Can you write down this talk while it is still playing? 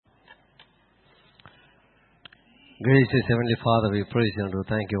Gracious Heavenly Father, we praise you and we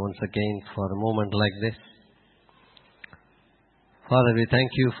thank you once again for a moment like this. Father, we thank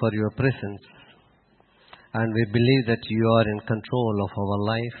you for your presence and we believe that you are in control of our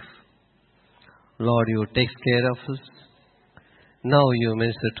life. Lord, you take care of us. Now you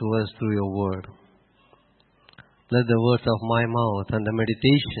minister to us through your word. Let the words of my mouth and the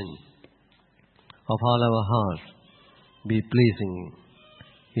meditation of all our hearts be pleasing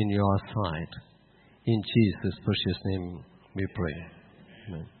in your sight. In Jesus' precious name we pray.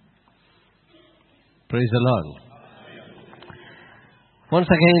 Amen. Praise the Lord. Once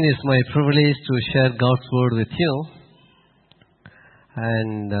again, it's my privilege to share God's word with you.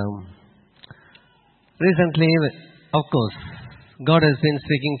 And recently, of course, God has been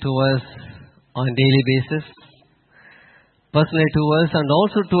speaking to us on a daily basis, personally to us, and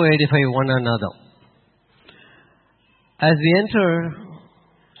also to edify one another. As we enter,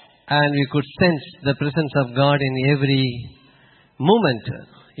 and we could sense the presence of God in every moment,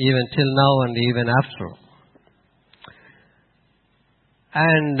 even till now and even after.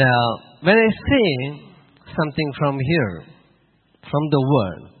 And when I say something from here, from the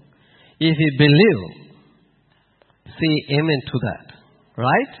Word, if you believe, say amen to that.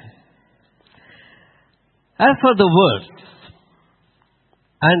 Right? As for the words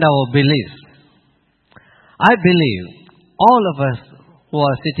and our beliefs, I believe all of us who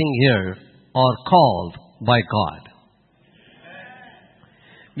are sitting here are called by God.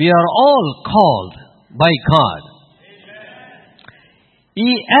 We are all called by God.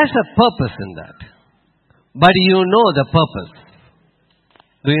 He has a purpose in that. But you know the purpose.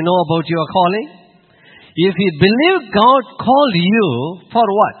 Do you know about your calling? If you believe God called you for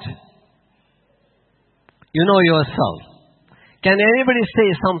what? You know yourself. Can anybody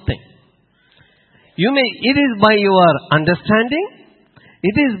say something? It is by your understanding.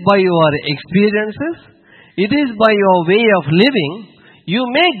 It is by your experiences. It is by your way of living. You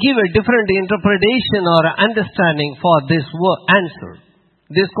may give a different interpretation or understanding for this answer,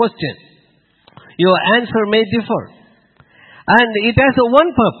 this question. Your answer may differ. And it has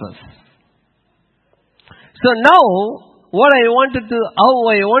one purpose. So now, how I wanted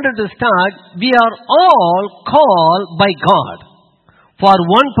to start, we are all called by God for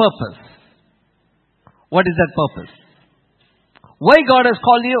one purpose. What is that purpose? Why God has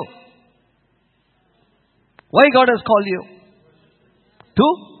called you? Why God has called you? To?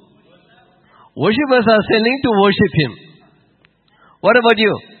 Worshippers are saying to worship Him. What about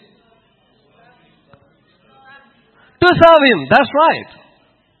you? To serve Him. That's right.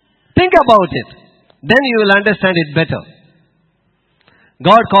 Think about it. Then you will understand it better.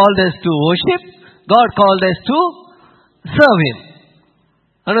 God called us to worship. God called us to serve Him.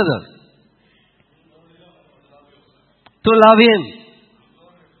 Another. To love Him.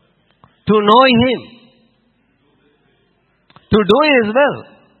 To know Him. To do His will.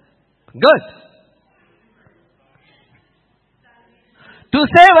 Good. To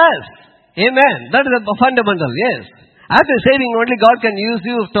save us. Amen. That is a fundamental, yes. After saving, only God can use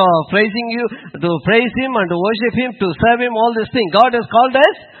you to praising you, to praise Him and to worship Him, to serve Him, all these things. God has called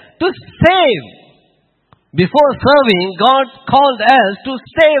us to save. Before serving, God called us to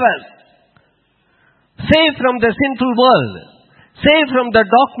save us. Save from the sinful world. Save from the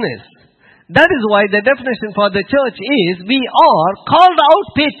darkness. That is why the definition for the church is, we are called out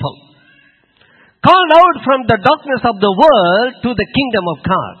people. Called out from the darkness of the world to the kingdom of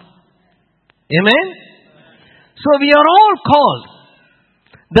God. Amen? So we are all called.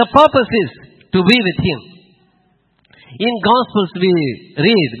 The purpose is to be with Him. In Gospels we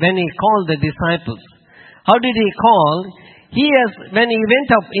read when He called the disciples. How did He call? When He went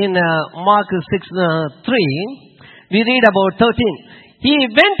up in Mark 6:3, we read about 13. He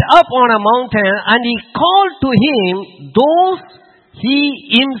went up on a mountain and He called to Him those He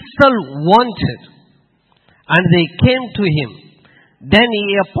Himself wanted. And they came to Him. Then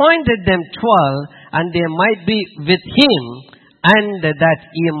He appointed them 12, and they might be with Him, and that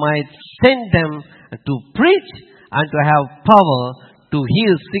He might send them to preach and to have power to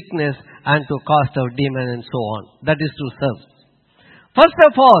heal sickness and to cast out demons and so on. That is to serve. First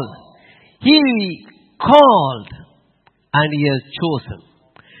of all, He called and He has chosen.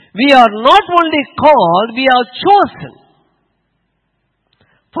 We are not only called, we are chosen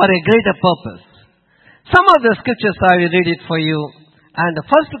for a greater purpose. Some of the scriptures I will read it for you. And 1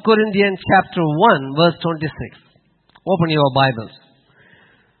 Corinthians chapter 1 verse 26. Open your Bibles.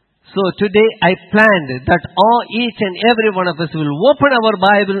 So today I planned that each and every one of us will open our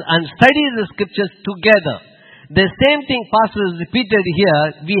Bible and study the scriptures together. The same thing Pastor has repeated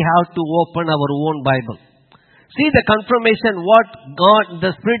here, we have to open our own Bible. See the confirmation what God,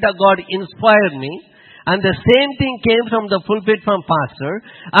 the Spirit of God inspired me. And the same thing came from the pulpit from pastor.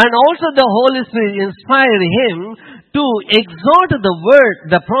 And also the Holy Spirit inspired him to exhort the word,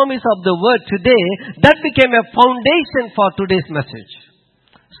 the promise of the word today. That became a foundation for today's message.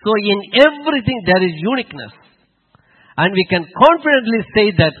 So in everything there is uniqueness. And we can confidently say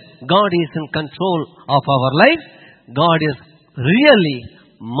that God is in control of our life. God is really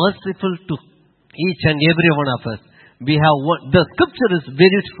merciful to each and every one of us. We have the scripture is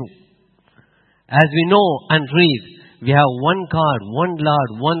very true. As we know and read, we have one God, one Lord,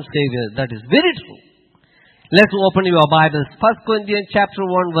 one Savior. That is very true. Let's open your Bibles. 1 Corinthians chapter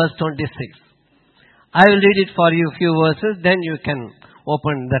 1 verse 26. I will read it for you a few verses. Then you can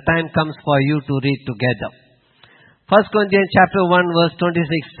open. The time comes for you to read together. 1 Corinthians chapter 1 verse 26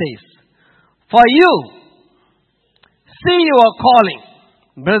 says, For you see your calling,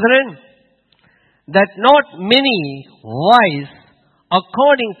 brethren, that not many wise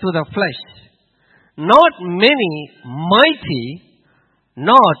according to the flesh, not many mighty,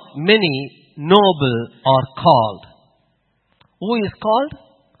 not many noble are called. Who is called?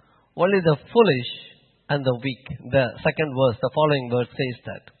 Only the foolish and the weak. The second verse, the following verse says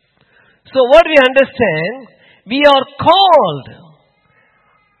that. So what we understand, we are called,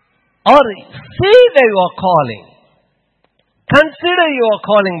 or see that you are calling. Consider your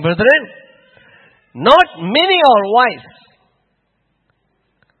calling, brethren. Not many are wise.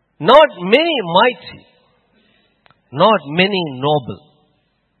 Not many mighty, not many noble.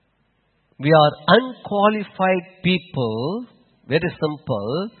 We are unqualified people, very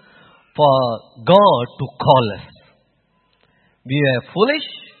simple, for God to call us. We were foolish,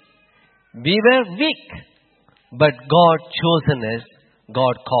 we were weak, but God chosen us,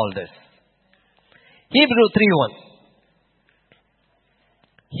 God called us. Hebrew 3:1.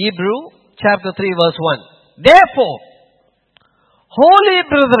 Hebrew chapter 3 verse 1. Therefore, holy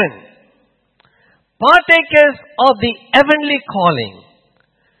brethren, partakers of the heavenly calling,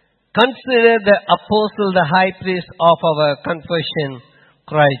 consider the apostle, the high priest of our confession,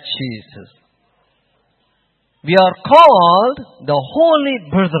 Christ Jesus. We are called the holy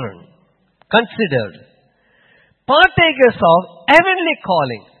brethren, considered partakers of heavenly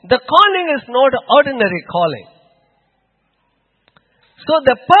calling. The calling is not ordinary calling. So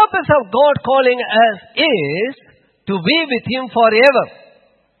the purpose of God calling us is to be with Him forever,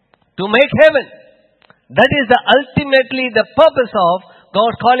 to make heaven. That is ultimately the purpose of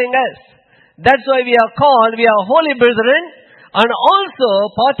God calling us. That's why we are called, we are holy brethren, and also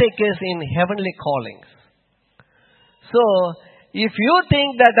partakers in heavenly callings. So, if you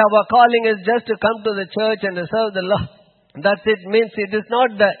think that our calling is just to come to the church and to serve the Lord, that it means it is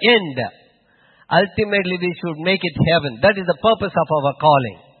not the end. Ultimately, we should make it heaven. That is the purpose of our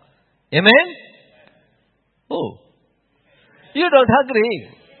calling. Amen? Oh. You don't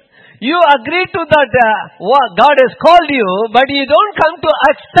agree. You agree to that what God has called you, but you don't come to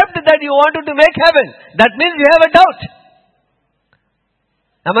accept that you wanted to make heaven. That means you have a doubt.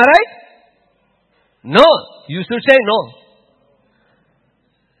 Am I right? No. You should say no.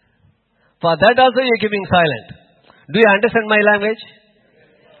 For that also you are keeping silent. Do you understand my language?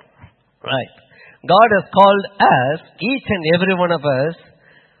 Right. God has called us, each and every one of us,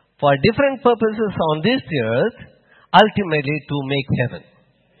 for different purposes on this earth, ultimately to make heaven.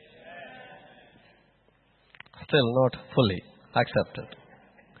 Still not fully accepted.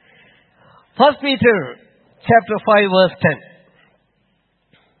 1 Peter chapter 5 verse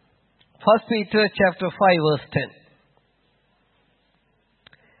 10. 1 Peter chapter 5 verse 10.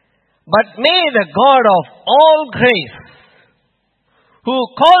 But may the God of all grace, who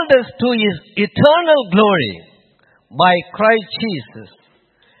called us to His eternal glory by Christ Jesus,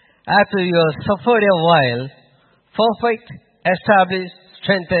 after you have suffered a while, perfect, establish,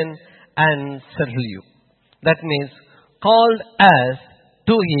 strengthen, and settle you. That means, called us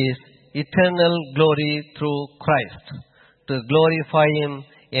to His eternal glory through Christ, to glorify Him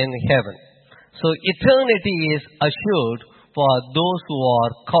in heaven. So eternity is assured for those who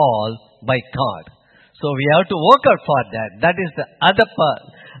are called by God. So we have to work out for that. That is the other part,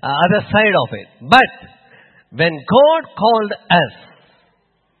 other side of it. But when God called us,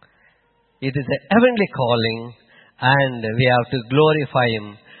 it is a heavenly calling, and we have to glorify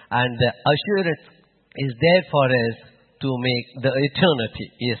Him, and the assurance is there for us to make the eternity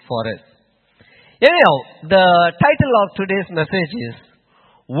is for us. Anyhow, the title of today's message is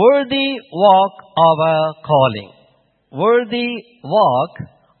Worthy Walk of Our Calling. Worthy Walk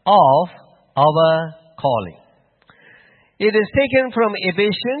of Our Calling. It is taken from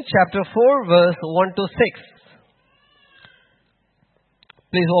Ephesians chapter 4 verse 1 to 6.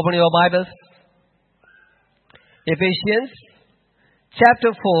 Please open your Bibles. Ephesians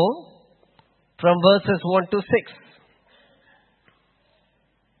chapter 4 from verses 1 to 6.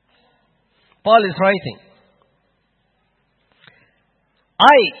 Paul is writing,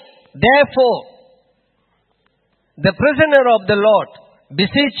 I, therefore, the prisoner of the Lord,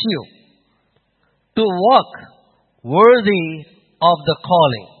 beseech you to walk worthy of the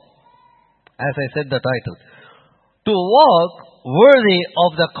calling. As I said the title. To walk worthy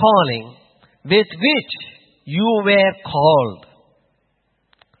of the calling with which you were called.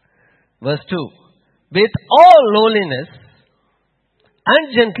 Verse 2. With all lowliness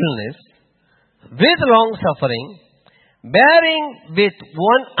and gentleness, with long suffering, bearing with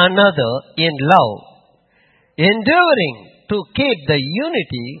one another in love, endeavoring to keep the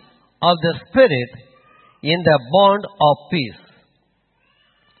unity of the Spirit in the bond of peace.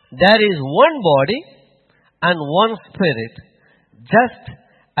 There is one body and one Spirit, just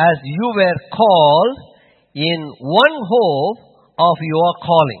as you were called in one hope of your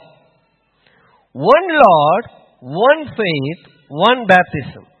calling. One Lord, one faith, one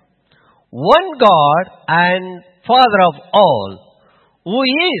baptism, one God and Father of all, who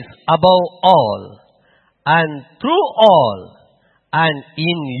is above all, and through all, and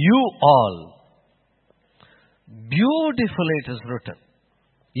in you all. Beautifully it is written.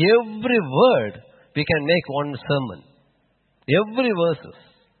 Every word we can make one sermon. Every verses.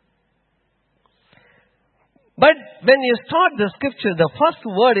 But when you start the scripture, the first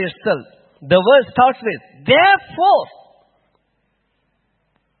word itself, the word starts with, therefore.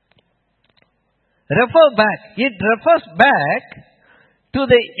 Refer back. It refers back to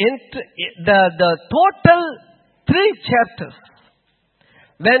the total 3 chapters.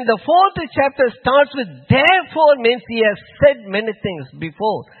 When the 4th chapter starts with therefore, means he has said many things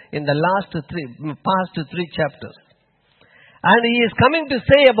before in the past 3 chapters. And he is coming to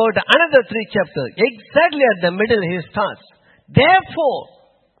say about another 3 chapters. Exactly at the middle he starts. Therefore.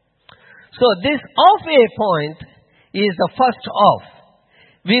 So this off a point is the first off.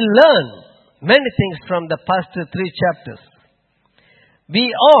 We learn many things from the past 3 chapters. We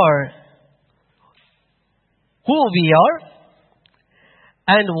are who we are,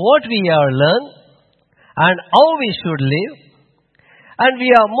 and what we are learned, and how we should live. And we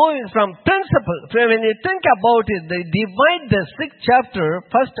are moving from principle. When you think about it, they divide the 6th chapter,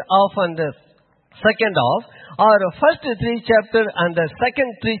 first half and the second half, or first 3 chapter and the second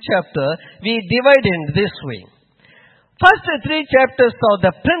 3 chapter, we divide in this way. First 3 chapters are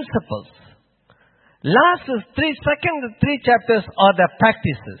the principles. Second 3 chapters are the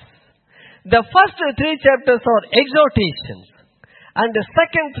practices. The first 3 chapters are exhortations. And the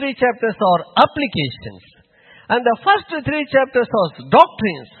second 3 chapters are applications. And the first 3 chapters are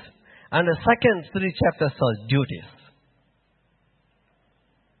doctrines. And the second 3 chapters are duties.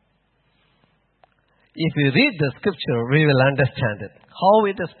 If we read the scripture, we will understand it. How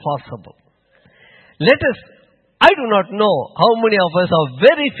it is possible. I do not know how many of us are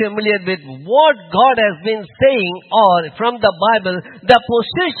very familiar with what God has been saying or from the Bible, the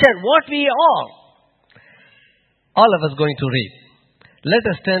position, what we are. All of us going to read. Let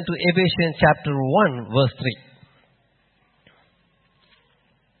us turn to Ephesians chapter 1, verse 3.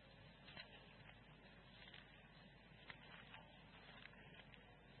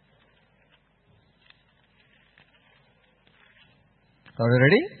 Are you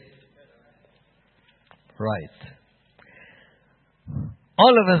ready? Right.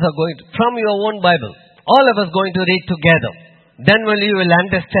 All of us are going to, from your own Bible, all of us going to read together. Then only you will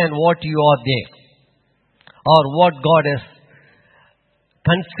understand what you are there. Or what God has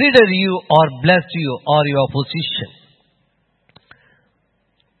considered you or blessed you or your position.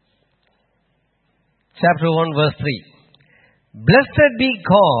 Chapter 1 verse 3. Blessed be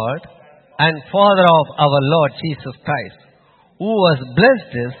God and Father of our Lord Jesus Christ, who has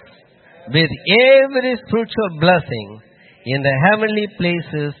blessed us with every spiritual blessing in the heavenly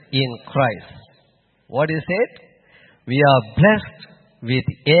places in Christ. What is it? We are blessed with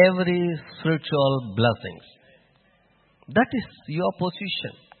every spiritual blessings. That is your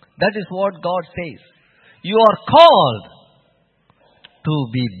position. That is what God says. You are called to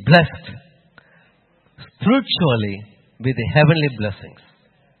be blessed spiritually with the heavenly blessings.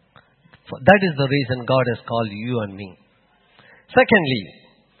 That is the reason God has called you and me. Secondly,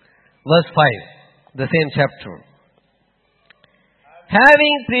 verse 5, the same chapter.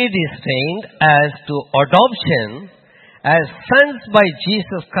 Having predestined as to adoption as sons by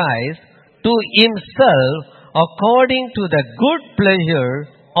Jesus Christ to himself according to the good pleasure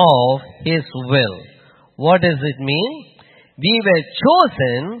of his will. What does it mean? We were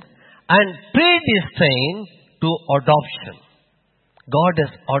chosen and predestined to adoption. God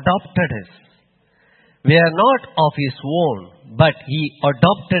has adopted us. We are not of his own, but he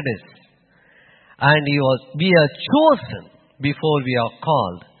adopted us. And we are chosen before we are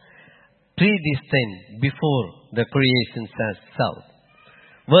called, predestined before the creation itself.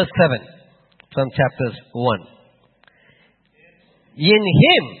 Verse 7 from chapter 1. In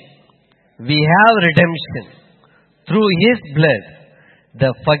Him we have redemption through His blood,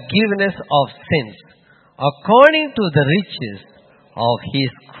 the forgiveness of sins, according to the riches of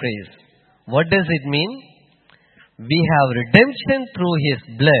His grace. What does it mean? We have redemption through His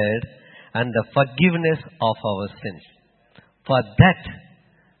blood and the forgiveness of our sins. For that,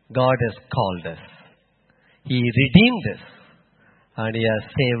 God has called us. He redeemed us, and He has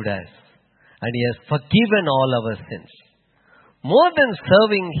saved us, and He has forgiven all our sins. More than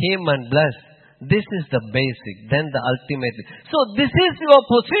serving Him and bless, this is the basic, then the ultimate. So this is your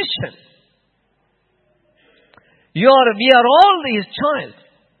position. We are all His child,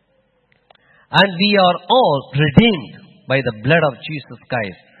 and we are all redeemed by the blood of Jesus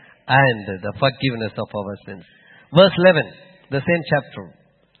Christ and the forgiveness of our sins. Verse 11, the same chapter.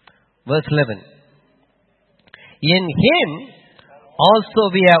 Verse 11. In Him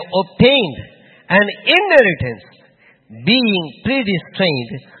also we have obtained an inheritance, being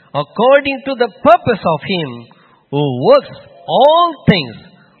predestined according to the purpose of Him who works all things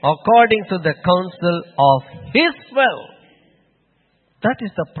according to the counsel of His will. That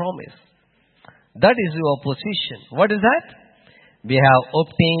is the promise. That is your position. What is that? We have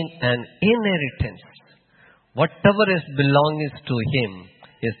obtained an inheritance. Whatever is belongs to Him,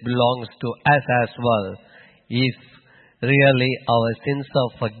 it belongs to us as well. If really our sins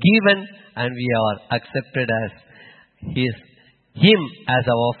are forgiven and we are accepted as Him as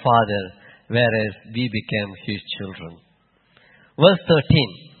our Father, whereas we became His children. Verse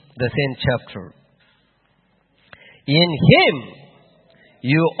 13, the same chapter. In Him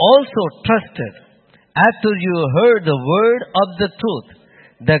you also trusted, after you heard the word of the truth,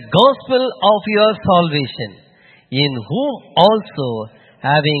 the gospel of your salvation, in whom also,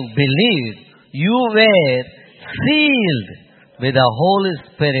 having believed, you were sealed with the Holy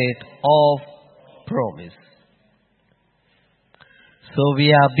Spirit of promise. So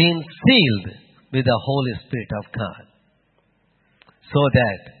we are being sealed with the Holy Spirit of God, so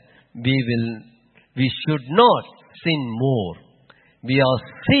that we should not sin more. We are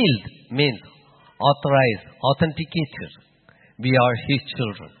sealed means authorized, authenticated. We are His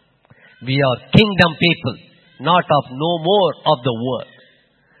children. We are kingdom people, not of no more of the world.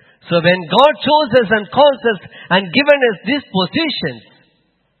 So when God chose us and calls us and given us these positions,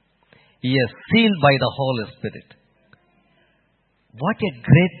 He is sealed by the Holy Spirit. What a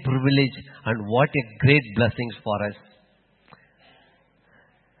great privilege and what a great blessings for us.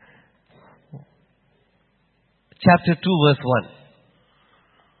 Chapter 2 verse 1.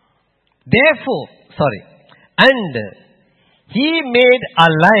 And He made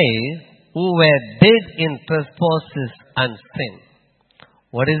alive who were dead in trespasses and sin.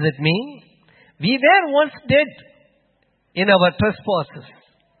 What does it mean? We were once dead in our trespasses,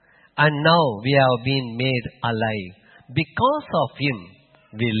 and now we have been made alive. Because of Him,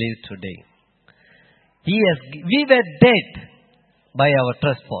 we live today. We were dead by our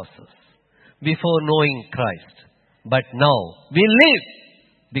trespasses before knowing Christ. But now we live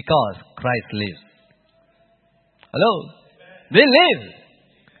because Christ lives. Hello? We live.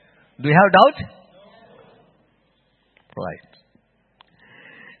 Do you have doubt? Right.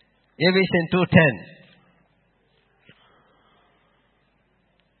 Ephesians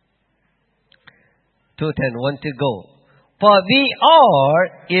 2:10. One to go. For we are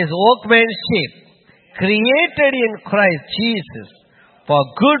His workmanship, created in Christ Jesus for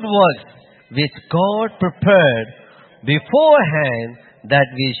good works, which God prepared beforehand that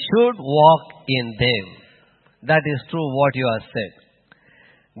we should walk in them. That is true what you have said.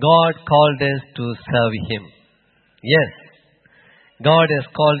 God called us to serve Him. Yes, God has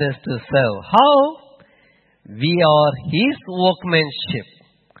called us to serve. How? We are His workmanship,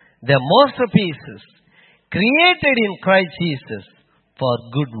 the masterpieces, created in Christ Jesus for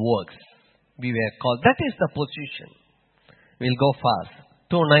good works. We were called. That is the position. We'll go fast.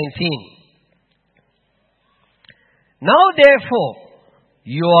 2:19. Now therefore,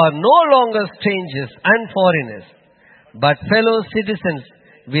 you are no longer strangers and foreigners, but fellow citizens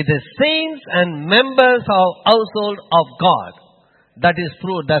with the saints and members of household of God. That is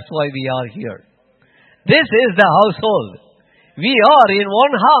true. That's why we are here. This is the household. We are in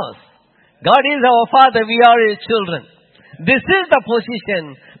one house. God is our Father. We are His children. This is the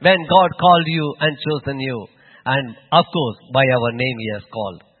position when God called you and chosen you. And of course, by our name He has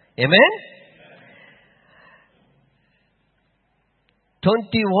called. Amen?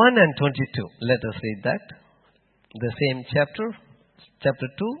 21 and 22. Let us read that. The same chapter. Chapter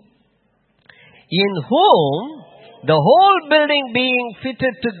 2. in whom the whole building being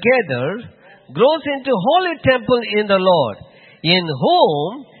fitted together grows into holy temple in the Lord, in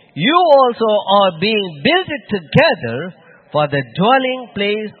whom you also are being built together for the dwelling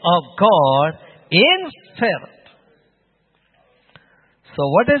place of God in spirit. So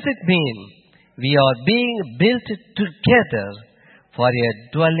what does it mean? We are being built together for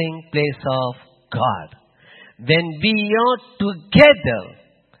a dwelling place of God. When we are together,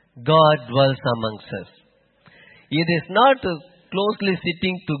 God dwells amongst us. It is not closely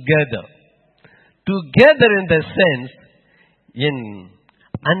sitting together. Together in the sense, in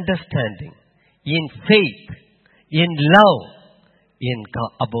understanding, in faith, in love,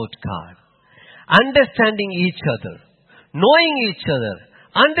 about God. Understanding each other, knowing each other,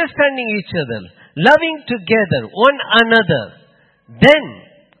 understanding each other, loving together one another. Then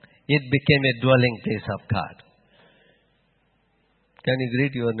it became a dwelling place of God. Can you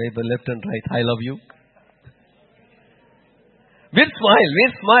greet your neighbor left and right? I love you. With smile.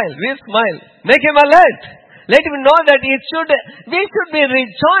 Make him alert. Let him know that we should be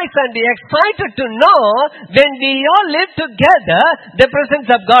rejoiced and be excited to know when we all live together, the presence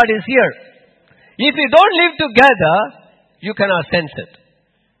of God is here. If you don't live together, you cannot sense it.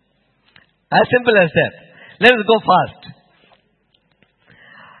 As simple as that. Let us go fast.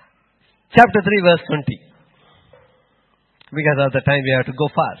 Chapter 3 verse 20. Because of the time we have to go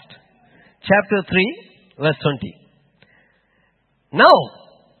fast. Chapter 3 verse 20. Now,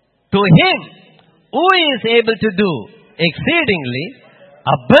 to him who is able to do exceedingly,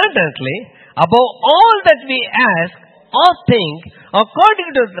 abundantly, above all that we ask or think, according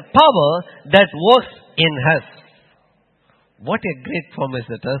to the power that works in us. What a great promise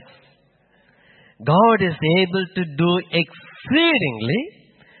it is. God is able to do exceedingly,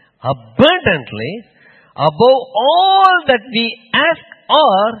 abundantly, above all that we ask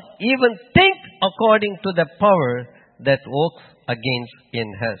or even think, according to the power that works against in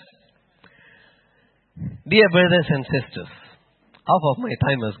us. Dear brothers and sisters, half of my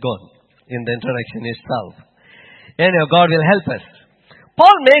time has gone in the introduction itself. And God will help us.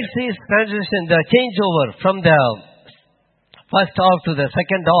 Paul makes his transition, the changeover from the first half to the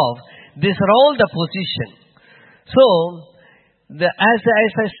second half. These are all the position. So, as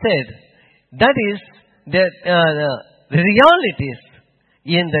I said, that is the realities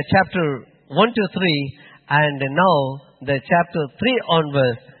in the chapter 1 to 3, and now the chapter 3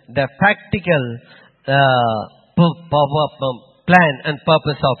 onwards, the practical plan and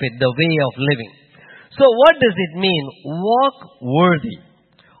purpose of it, the way of living. So what does it mean? Walk worthy.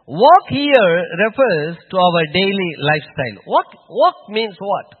 Walk here refers to our daily lifestyle. Walk means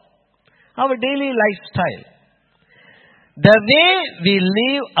what? Our daily lifestyle. The way we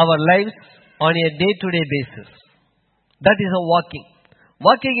live our lives on a day-to-day basis. That is a walking.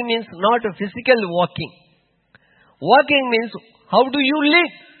 Walking means not a physical walking. Walking means how do you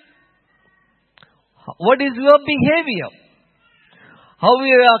live? What is your behavior? How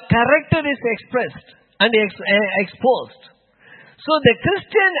your character is expressed and exposed. So the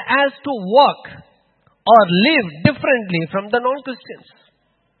Christian has to walk or live differently from the non-Christians.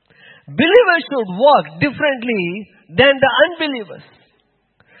 Believers should walk differently than the unbelievers.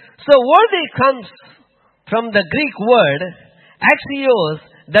 So worthy comes from the Greek word axios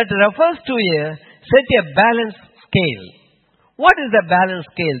that refers to a balanced scale. What is the balanced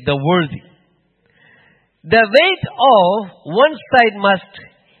scale? The worthy. The weight of one side must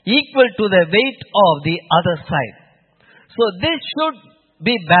equal to the weight of the other side. So this should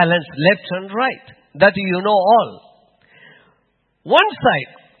be balanced left and right. That you know all. One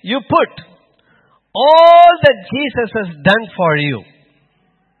side, you put all that Jesus has done for you.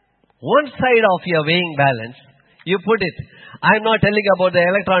 One side of your weighing balance, you put it. I'm not telling about the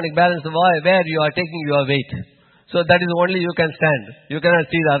electronic balance where you are taking your weight. So that is only you can stand. You cannot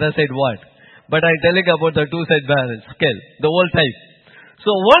see the other side what. But I'm telling about the two-side balance scale, the whole type.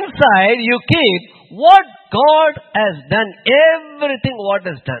 So one side you keep what God has done, everything what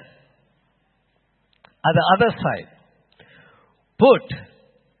is done. At the other side, put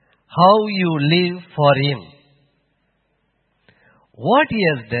how you live for Him. What He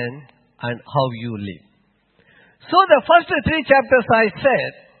has done and how you live. So the first 3 chapters I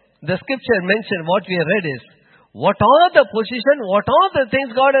said, the scripture mentioned what we read is, what are the position, what are the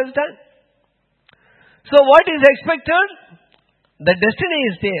things God has done. So what is expected? The destiny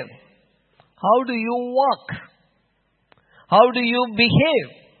is there. How do you walk? How do you behave?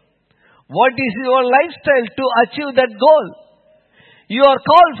 What is your lifestyle to achieve that goal? You are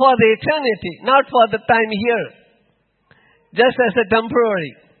called for the eternity, not for the time here. Just as a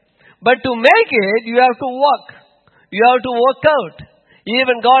temporary. But to make it, you have to walk. You have to work out.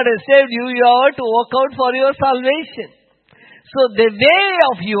 Even God has saved you, you have to work out for your salvation. So the way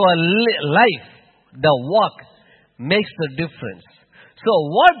of your life, the walk, makes the difference. So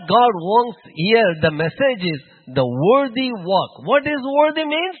what God wants here, the message is the worthy walk. What is worthy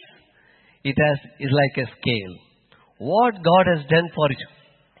means? Is like a scale. What God has done for you.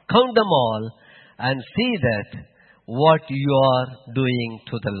 Count them all and see that what you are doing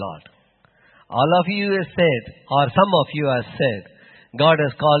to the Lord. All of you have said, or some of you have said, God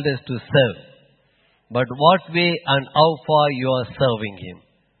has called us to serve. But what way and how far you are serving Him?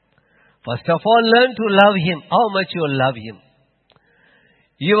 First of all, learn to love Him. How much you love Him.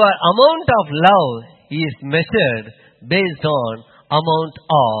 Your amount of love is measured based on amount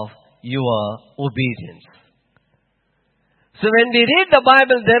of your obedience. So when we read the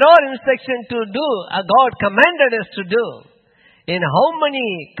Bible, there are instructions to do, God commanded us to do. In how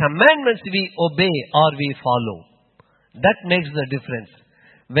many commandments we obey or we follow. That makes the difference.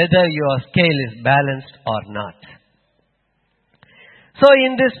 Whether your scale is balanced or not. So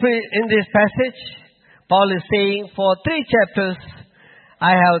in this passage, Paul is saying, for 3 chapters,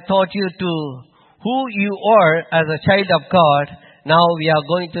 I have taught you to who you are as a child of God. Now we are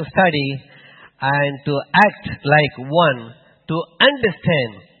going to study and to act like one, to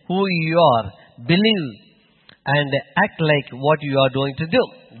understand who you are, believe and act like what you are going to do.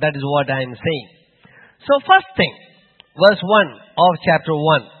 That is what I am saying. So first thing, verse 1 of chapter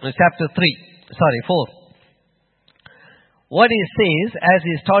 4. What he says as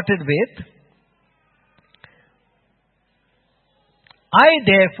he started with, I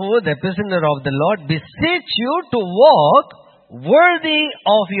therefore, the prisoner of the Lord, beseech you to walk worthy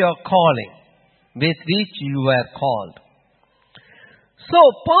of your calling, with which you were called. So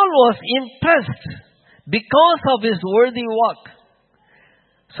Paul was impressed because of his worthy walk.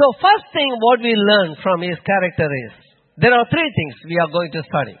 So first thing what we learn from his character is, there are 3 things we are going to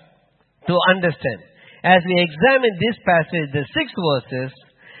study, to understand. As we examine this passage, the 6 verses,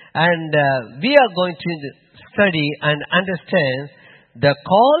 and we are going to study and understand the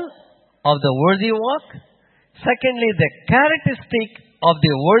call of the worthy walk. Secondly, the characteristic of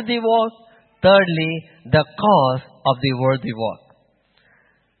the worthy walk. Thirdly, the cause of the worthy walk.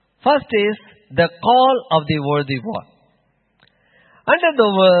 First is the call of the worthy walk. Under the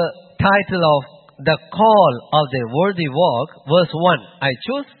title of the call of the worthy walk, verse 1, I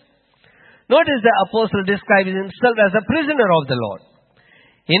choose. Notice the apostle describes himself as a prisoner of the Lord.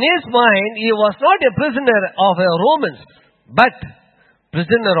 In his mind, he was not a prisoner of the Romans, but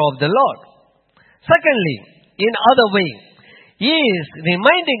prisoner of the Lord. Secondly, in other way, he is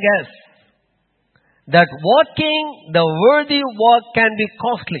reminding us that walking the worthy walk can be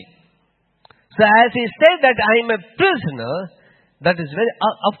costly. So as he said that I am a prisoner, that is very,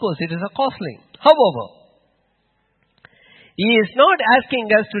 of course it is a costly. However, he is not asking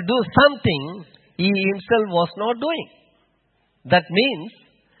us to do something he himself was not doing. That means,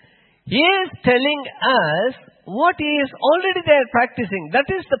 he is telling us what he is already there practicing. That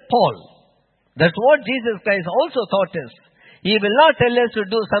is the Paul. That's what Jesus Christ also taught us. He will not tell us to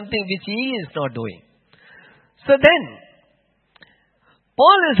do something which he is not doing. So then,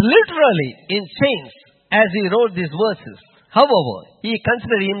 Paul is literally in chains as he wrote these verses. However, he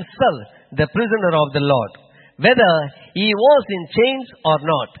considered himself the prisoner of the Lord. Whether he was in chains or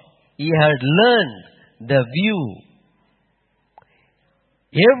not, he had learned the view.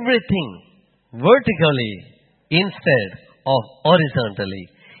 Everything vertically instead of horizontally.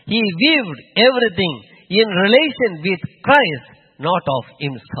 He viewed everything in relation with Christ, not of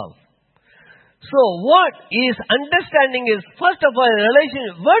himself. So what he is understanding is, first of all,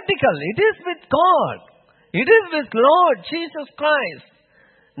 relation vertical. It is with God. It is with Lord Jesus Christ.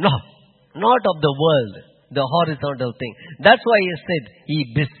 Not of the world, the horizontal thing. That's why he said, he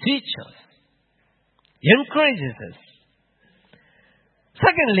beseeches us, encourages us.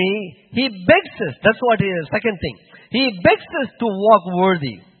 Secondly, he begs us. That's what is the second thing. He begs us to walk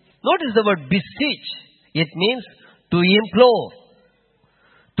worthy. Notice the word beseech. It means to implore,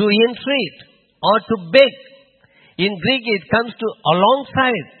 to entreat, or to beg. In Greek, it comes to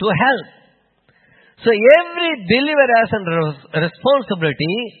alongside, to help. So every believer has a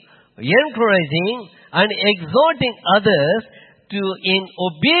responsibility, encouraging and exhorting others in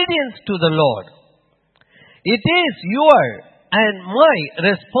obedience to the Lord. It is your and my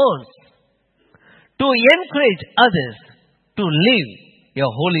response to encourage others to live a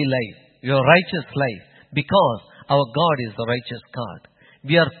holy life, your righteous life, because our God is the righteous God.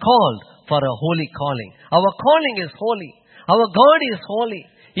 We are called for a holy calling. Our calling is holy. Our God is holy.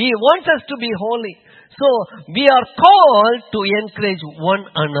 He wants us to be holy. So we are called to encourage one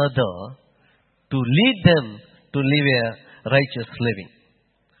another, to lead them to live righteous living.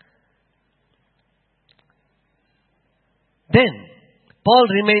 Then, Paul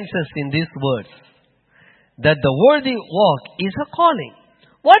reminds us in these words that the worthy walk is a calling.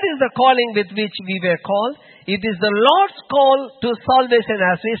 What is the calling with which we were called? It is the Lord's call to salvation,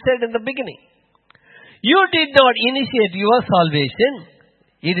 as we said in the beginning. You did not initiate your salvation.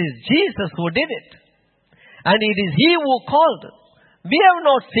 It is Jesus who did it. And it is He who called. We have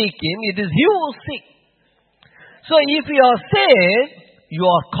not seek Him. It is He who seek. So if you are saved, you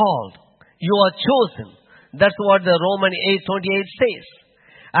are called. You are chosen. That's what the Romans 8:28 says.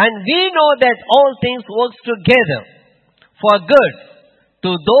 And we know that all things work together for good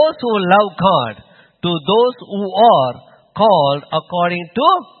to those who love God, to those who are called according to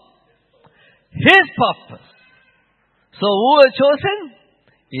His purpose. So who is chosen?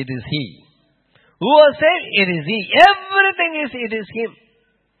 It is He. Who was saved? It is He. Everything it is Him.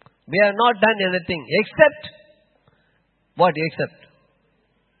 We have not done anything except what? Except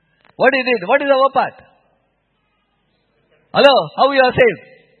what He did. What is our part? Hello? How you are saved?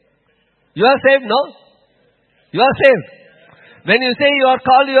 You are saved? No? You are saved. When you say you are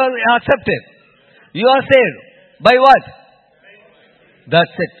called, you are accepted. You are saved. By what?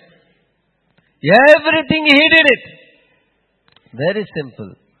 That's it. Everything He did it. Very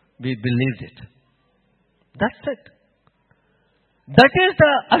simple. We believed it. That's it. That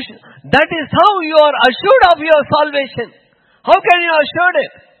is how you are assured of your salvation. How can you assure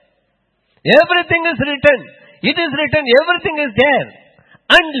it? Everything is written. It is written. Everything is there.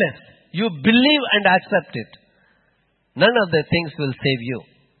 Unless you believe and accept it, none of the things will save you.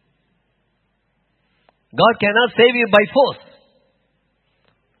 God cannot save you by force.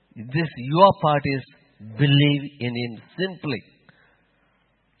 Your part is believe in Him simply.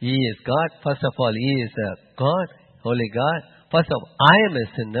 He is God. First of all, He is a God, holy God. First of all, I am a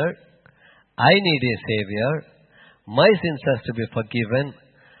sinner. I need a Savior. My sins has to be forgiven.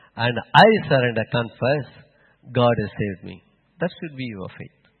 And I surrender, confess. God has saved me. That should be your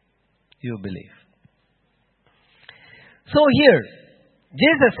faith. You believe. So here,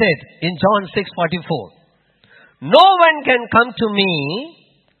 Jesus said in John 6:44, no one can come to me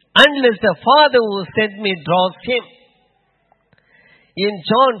unless the Father who sent me draws him. In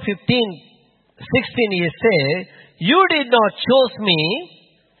John 15:16 He says, you did not choose me,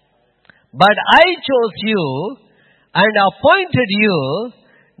 but I chose you and appointed you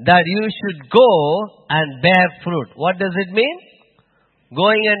that you should go and bear fruit. What does it mean?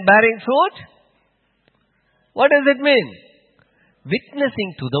 Going and bearing fruit? What does it mean?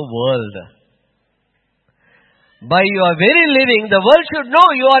 Witnessing to the world. By your very living, the world should know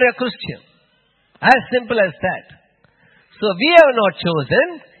you are a Christian. As simple as that. So we have not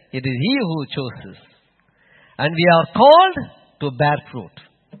chosen. It is He who chooses. And we are called to bear fruit.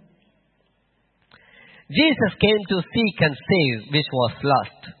 Jesus came to seek and save which was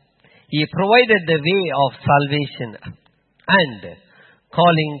lost. He provided the way of salvation and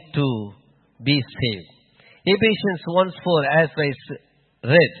calling to be saved. Ephesians 1:4, as I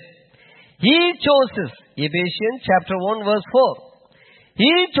read. He chooses, Ephesians chapter 1 verse 4.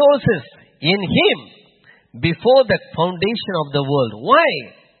 He chooses in Him before the foundation of the world. Why?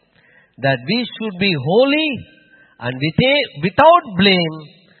 That we should be holy and without blame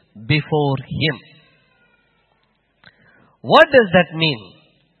before Him. What does that mean?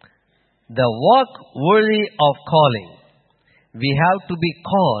 The walk worthy of calling. We have to be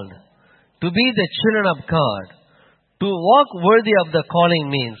called to be the children of God. To walk worthy of the calling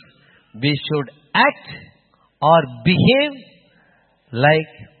means we should act or behave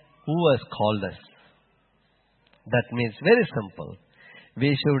like who has called us. That means very simple.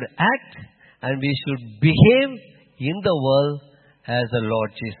 We should act and we should behave in the world as the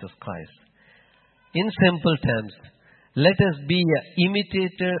Lord Jesus Christ. In simple terms, let us be an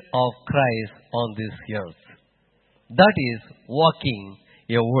imitator of Christ on this earth. That is walking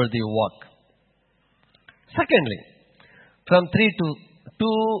a worthy walk. Secondly, from 3 to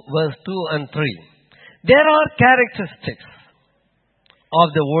 2 verse 2 and 3, there are characteristics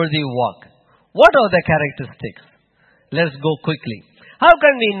of the worthy walk. What are the characteristics? Let's go quickly. How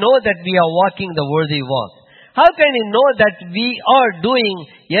can we know that we are walking the worthy walk? How can we know that we are doing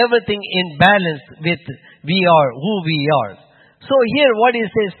everything in balance with we are who we are? So here what he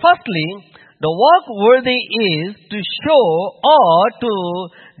says, firstly, the walk worthy is to show or to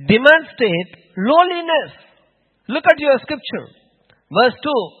demonstrate lowliness. Look at your scripture. Verse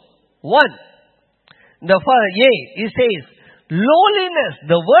 2, 1. He says, lowliness.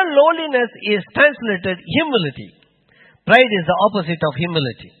 The word lowliness is translated humility. Pride is the opposite of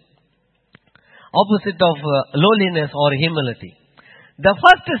humility. Opposite of lowliness or humility. The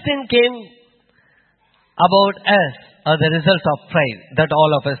first sin came about us are the result of pride. That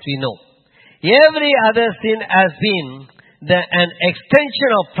all of us we know. Every other sin has been an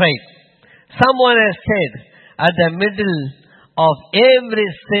extension of pride. Someone has said, at the middle of every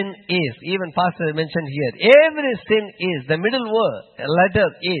sin is, even Pastor mentioned here, every sin is, the middle word, letter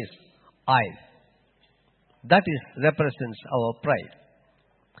is I. That represents our pride.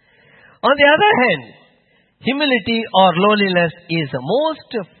 On the other hand, humility or lowliness is the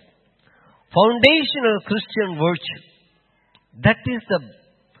most foundational Christian virtue. That is the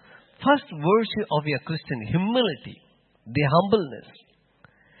first virtue of a Christian, humility, the humbleness.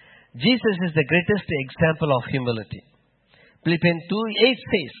 Jesus is the greatest example of humility. Philippians 2:8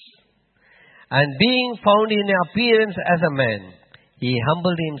 says, and being found in appearance as a man, he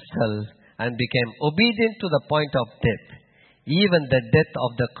humbled himself and became obedient to the point of death, even the death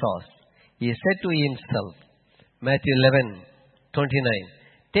of the cross. He said to himself, Matthew 11:29,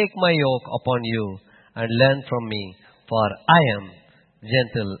 take my yoke upon you and learn from me, for I am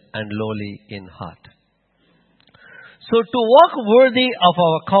gentle and lowly in heart. So to walk worthy of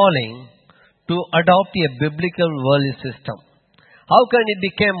our calling, to adopt a biblical worldly system. How can it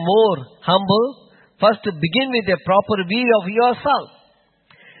become more humble? First, to begin with a proper view of yourself.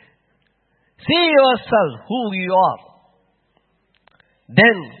 See yourself who you are.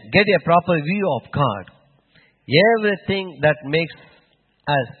 Then get a proper view of God. Everything that makes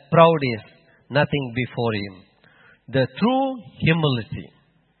us proud is nothing before Him. The true humility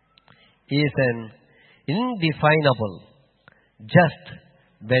is an indefinable. Just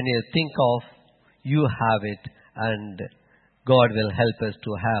when you think of, you have it, and God will help us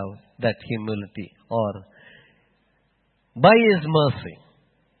to have that humility. Or by His mercy,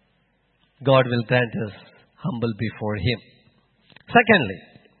 God will grant us humble before Him. Secondly,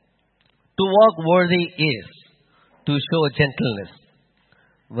 to walk worthy is to show gentleness.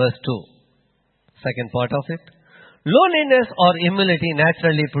 Verse 2, second part of it. Lowliness or humility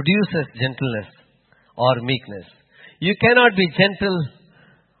naturally produces gentleness or meekness. You cannot be gentle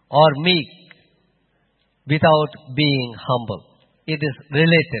or meek without being humble. It is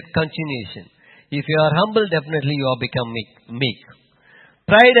related, continuation. If you are humble, definitely you will become meek.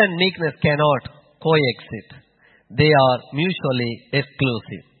 Pride and meekness cannot coexist. They are mutually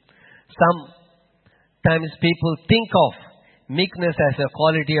exclusive. Sometimes people think of meekness as a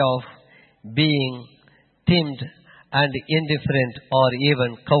quality of being timid and indifferent or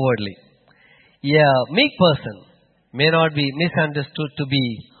even cowardly. A meek person may not be misunderstood to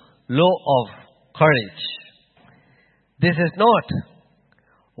be low of courage. This is not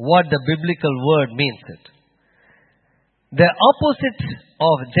what the biblical word means it. The opposite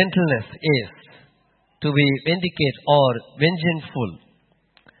of gentleness is to be vindicate or vengeful.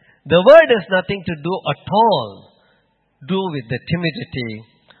 The word has nothing to do at all with the timidity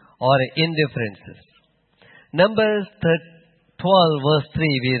or indifferences. Numbers 12 verse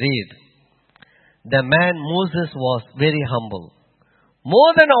 3 we read, the man Moses was very humble,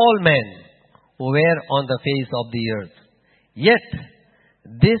 more than all men who were on the face of the earth. Yet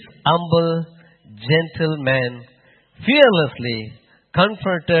this humble, gentle man fearlessly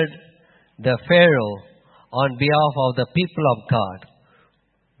confronted the Pharaoh on behalf of the people of God.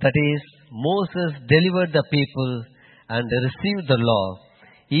 That is, Moses delivered the people and received the law.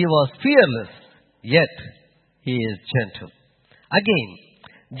 He was fearless, yet he is gentle. Again,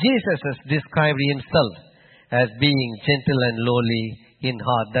 Jesus has described himself as being gentle and lowly in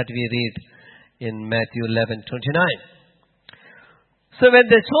heart. That we read in Matthew 11:29. So when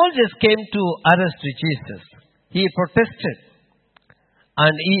the soldiers came to arrest Jesus, he protested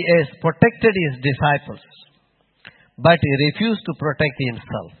and he has protected his disciples. But he refused to protect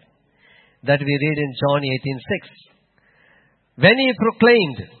himself. That we read in John 18:6. When he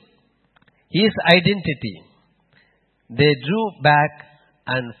proclaimed his identity, they drew back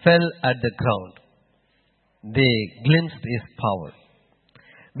and fell at the ground. They glimpsed his power.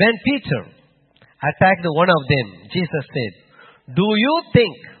 When Peter attacked one of them, Jesus said, do you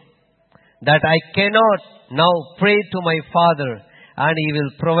think that I cannot now pray to my Father and He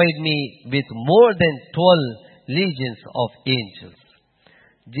will provide me with more than 12 legions of angels?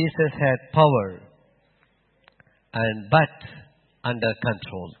 Jesus had power but under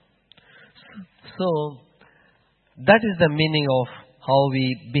control. So that is the meaning of how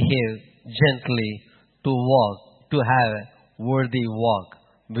we behave gently to have a worthy walk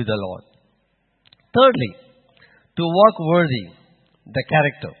with the Lord. Thirdly, to walk worthy, the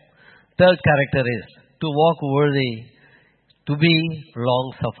character. Third character is to walk worthy, to be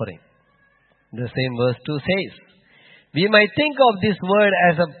long-suffering. The same verse 2 says. We might think of this word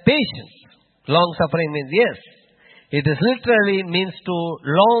as a patience. Long-suffering means, yes, it is literally means to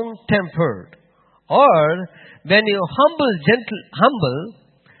long-tempered Or when you humble,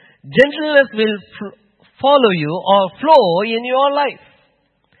 gentleness will follow you or flow in your life.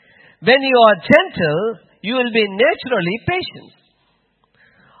 When you are gentle, you will be naturally patient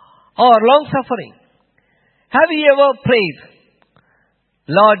or long-suffering. Have you ever prayed,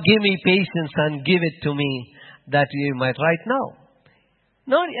 Lord, give me patience and give it to me that you might right now?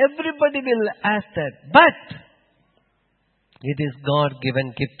 Not everybody will ask that, but it is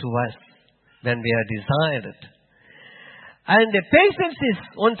God-given gift to us when we are desired it. And the patience is,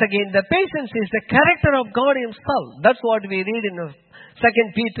 once again, the patience is the character of God Himself. That's what we read in 2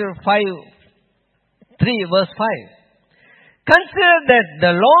 Peter 3 verse 5. Consider that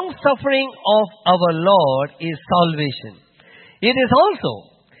the long suffering of our Lord is salvation. It is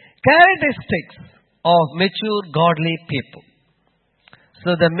also characteristics of mature godly people.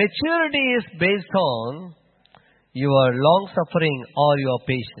 So the maturity is based on your long suffering or your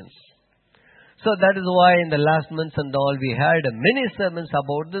patience. So that is why in the last months and all we had many sermons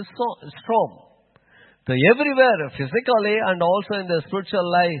about the storm. So everywhere, physically and also in the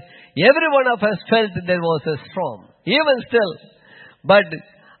spiritual life, every one of us felt that there was a storm. Even still. But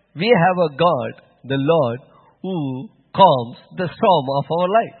we have a God, the Lord, who calms the storm of our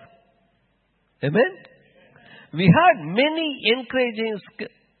life. Amen? We had many encouraging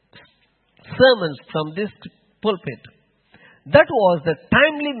sermons from this pulpit. That was the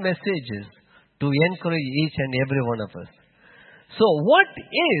timely messages to encourage each and every one of us. So what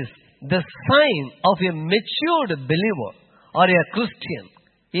is the sign of a matured believer or a Christian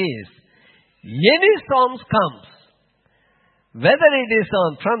is, any storms comes, whether it is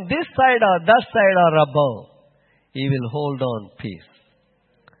on from this side or that side or above, he will hold on peace.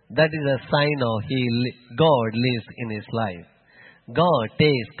 That is a sign of God lives in his life. God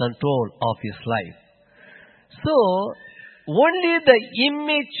takes control of his life. So, only the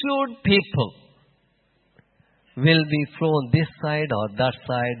immature people will be thrown this side or that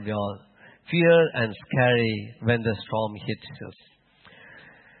side with fear and scary when the storm hits us.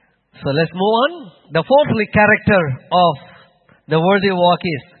 So let's move on. The fourthly character of the worthy walk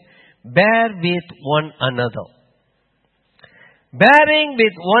is bear with one another. Bearing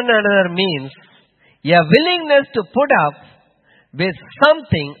with one another means a willingness to put up with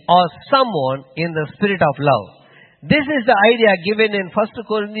something or someone in the spirit of love. This is the idea given in 1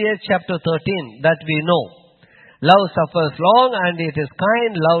 Corinthians chapter 13 that we know. Love suffers long and it is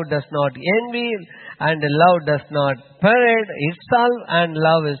kind. Love does not envy and love does not parade itself, and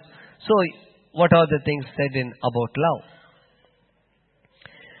love is... So, what are the things said in about love?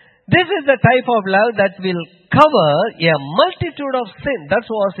 This is the type of love that will cover a multitude of sin. That's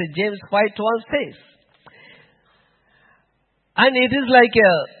what James 5:12 says. And it is like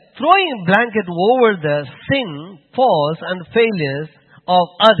a throwing blanket over the sin, faults and failures of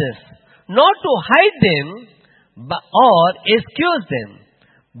others. Not to hide them or excuse them,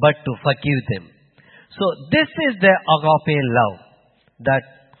 but to forgive them. So this is the agape love that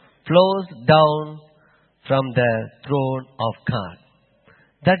flows down from the throne of God.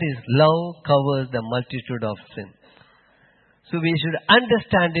 That is, love covers the multitude of sin. So we should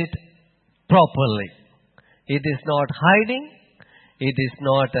understand it properly. It is not hiding. It is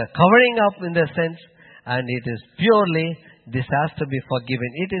not covering up in the sense. And it is purely, this has to be forgiven.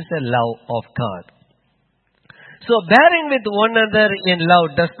 It is the love of God. So bearing with one another in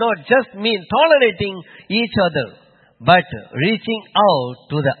love does not just mean tolerating each other, but reaching out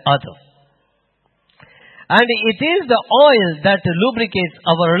to the other. And it is the oil that lubricates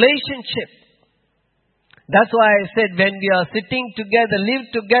our relationship. That's why I said when we are sitting together, live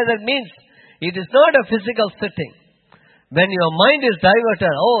together means it is not a physical sitting. When your mind is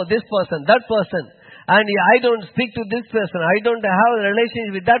diverted, oh, this person, that person, and I don't speak to this person, I don't have a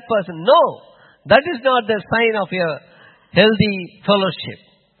relationship with that person. No, that is not the sign of a healthy fellowship.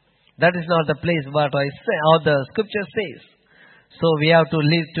 That is not the place what I say, or the scripture says. So we have to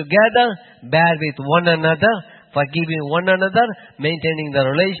live together, bear with one another, forgiving one another, maintaining the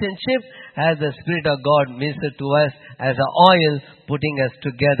relationship as the Spirit of God ministered to us as an oil, putting us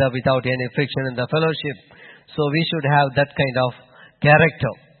together without any friction in the fellowship. So we should have that kind of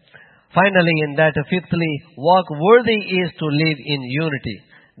character. Finally, in that, fifthly, walk worthy is to live in unity.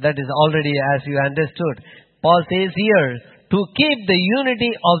 That is already as you understood. Paul says here, to keep the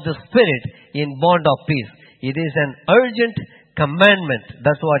unity of the Spirit in bond of peace. It is an urgent commandment.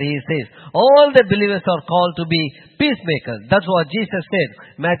 That's what he says. All the believers are called to be peacemakers. That's what Jesus said.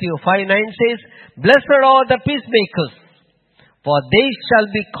 Matthew 5:9 says, blessed are the peacemakers, for they shall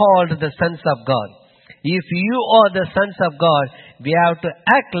be called the sons of God. If you are the sons of God, we have to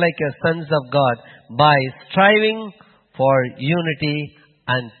act like a sons of God by striving for unity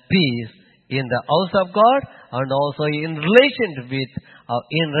and peace in the house of God and also in relationship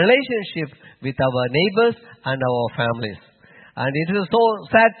with our neighbors and our families. And it is a so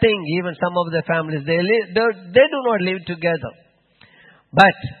sad thing, even some of the families, they do not live together.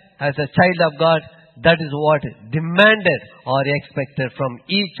 But as a child of God, that is what demanded or expected from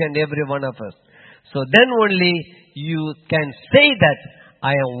each and every one of us. So then only you can say that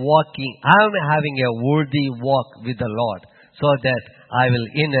I am having a worthy walk with the Lord, so that I will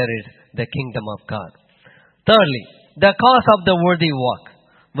inherit the kingdom of God. Thirdly, the cause of the worthy walk.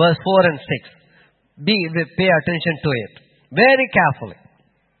 Verse 4 and 6. Pay attention to it very carefully.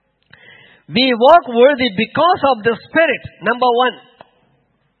 We walk worthy because of the Spirit. Number 1.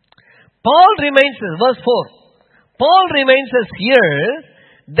 Paul reminds us, verse 4. Paul reminds us here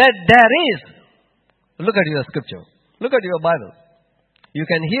that there is, look at your scripture, look at your Bible. You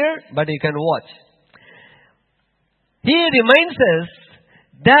can hear, but you can watch. He reminds us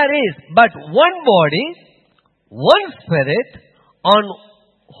there is but one body, one Spirit, on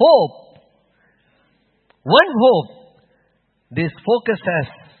hope. One hope. This focuses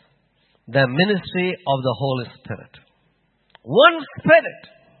the ministry of the Holy Spirit. One Spirit.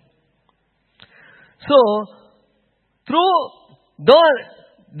 So,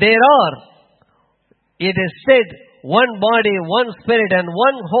 it is said, one body, one Spirit, and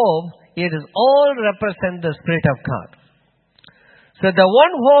one hope, it is all represent the Spirit of God. So the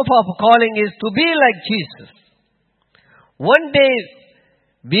one hope of calling is to be like Jesus. One day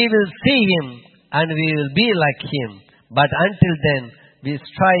we will see Him and we will be like Him. But until then, we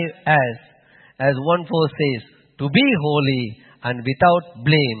strive as 1:4 says, to be holy and without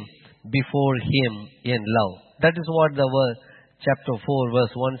blame before Him in love. That is what the chapter 4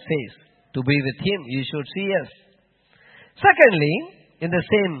 verse 1 says. To be with Him, you should see us. Secondly, in the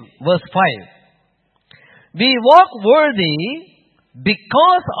same verse 5, we walk worthy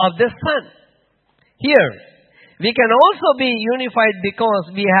because of the Son. Here, we can also be unified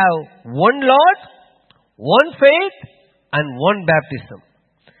because we have one Lord, one faith, and one baptism.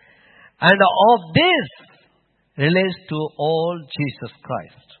 And of this relates to all Jesus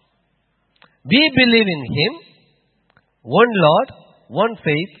Christ. We believe in Him, one Lord, one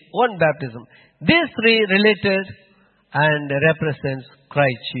faith, one baptism. These three related and represents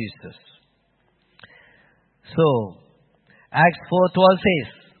Christ Jesus. So, Acts 4:12 says,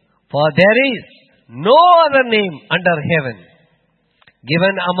 for there is no other name under heaven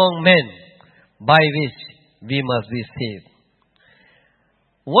given among men by which we must be saved.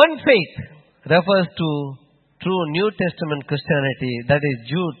 One faith refers to true New Testament Christianity, that is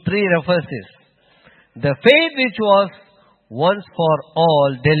Jude 3 references. The faith which was once for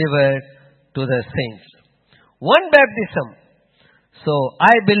all delivered to the saints. One baptism. So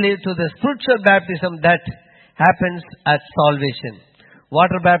I believe to the spiritual baptism that happens at salvation.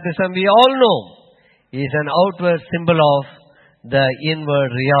 Water baptism, we all know, is an outward symbol of the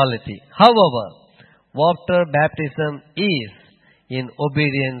inward reality. However, water baptism is in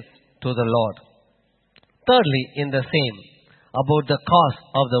obedience to the Lord. Thirdly, in the same, about the cause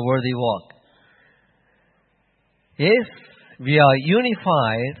of the worthy walk. Yes, we are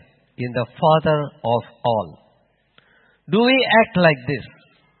unified in the Father of all. Do we act like this?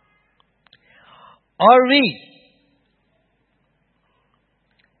 Are we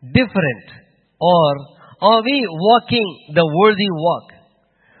different, or are we walking the worthy walk?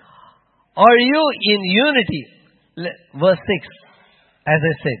 Are you in unity? Verse 6, as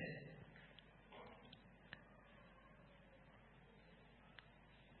I said.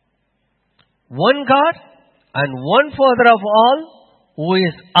 One God and one Father of all, who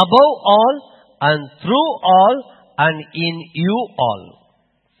is above all and through all and in you all.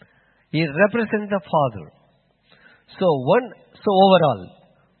 He represents the Father. So overall,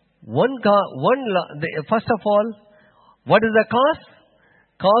 one God, first of all, what is the cause?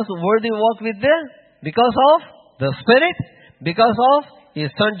 Cause worthy walk with them because of the Spirit, because of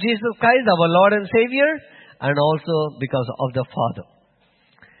His Son Jesus Christ, our Lord and Savior, and also because of the Father.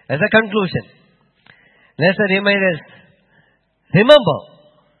 As a conclusion, let's remind us, remember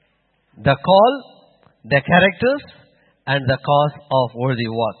the call, the characters, and the cause of worthy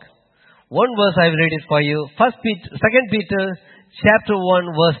walk. One verse I will read it for you. 2 Peter chapter 1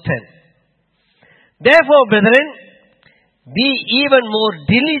 verse 10. Therefore, brethren, be even more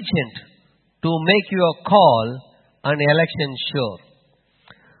diligent to make your call and election sure.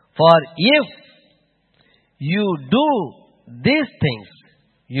 For if you do these things,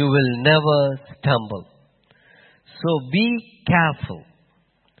 you will never stumble. So be careful,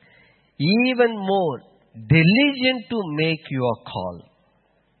 even more diligent to make your call.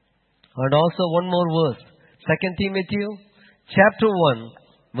 And also one more verse, 2 Timothy chapter 1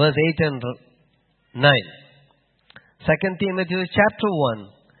 verse 8 and 9. 2 Timothy chapter 1,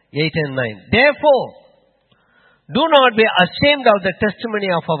 8 and 9. Therefore, do not be ashamed of the testimony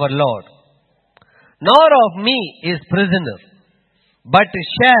of our Lord, nor of me his prisoner, but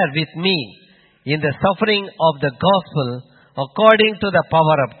share with me in the suffering of the gospel according to the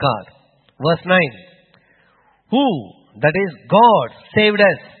power of God. Verse 9. Who, that is God, saved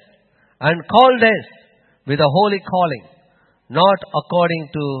us and called us with a holy calling, not according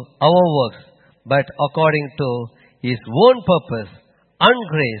to our works, but according to his own purpose and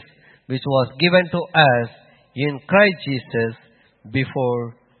grace, which was given to us in Christ Jesus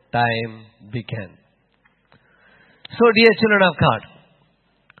before time began. So, dear children of God,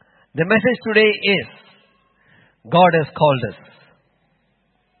 the message today is, God has called us.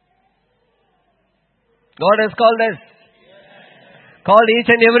 God has called us. Called each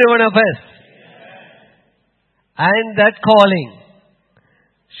and every one of us. And that calling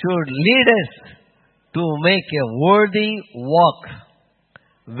should lead us to make a worthy walk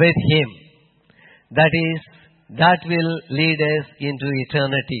with Him. That will lead us into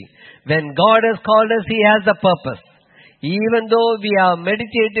eternity. When God has called us, He has a purpose. Even though we have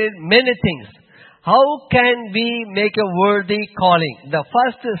meditated many things, how can we make a worthy calling? The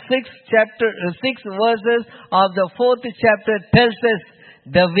first six verses of the 4th chapter tells us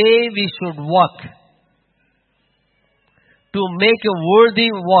the way we should walk. To make a worthy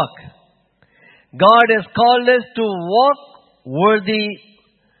walk. God has called us to walk worthy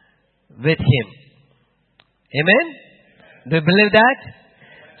with Him. Amen? Do you believe that?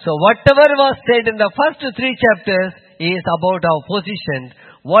 So whatever was said in the first 3 chapters is about our position.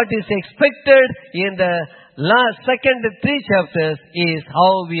 What is expected in the second 3 chapters is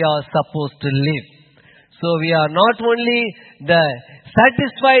how we are supposed to live. So we are not only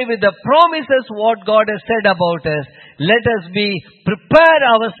satisfied with the promises what God has said about us. Let us prepare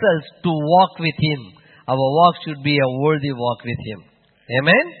ourselves to walk with Him. Our walk should be a worthy walk with Him.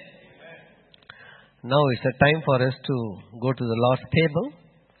 Amen? Now it's a time for us to go to the Lord's table.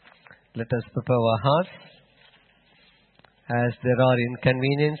 Let us prepare our hearts. As there are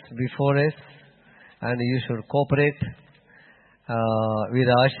inconvenience before us, and you should cooperate with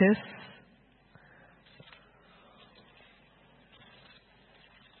the ushers.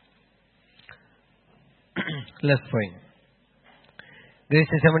 Let's pray.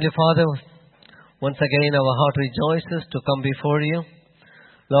 Gracious Heavenly Father, once again our heart rejoices to come before you.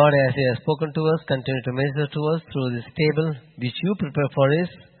 Lord, as you have spoken to us, continue to minister to us through this table which you prepare for us.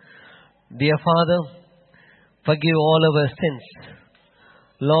 Dear Father, forgive all our sins.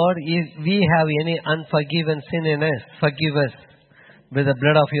 Lord, if we have any unforgiven sin in us, forgive us with the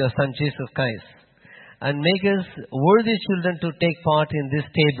blood of your Son Jesus Christ. And make us worthy children to take part in this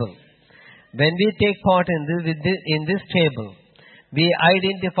table. When we take part in this table, we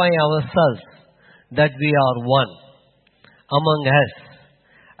identify ourselves that we are one among us.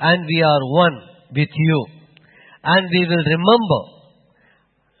 And we are one with you. And we will remember,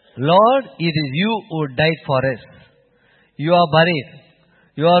 Lord, it is you who died for us. You are buried.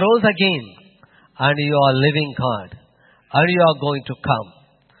 You are rose again. And you are living God. And you are going to come.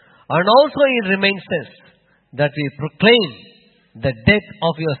 And also it reminds us that we proclaim the death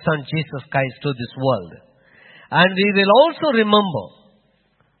of your Son Jesus Christ to this world. And we will also remember,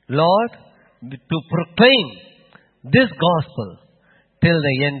 Lord, to proclaim this gospel till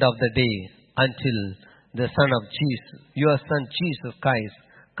the end of the day, until the Son of Jesus, your Son Jesus Christ,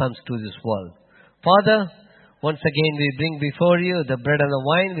 comes to this world. Father, once again we bring before you the bread and the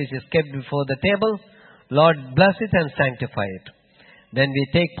wine which is kept before the table. Lord, bless it and sanctify it. When we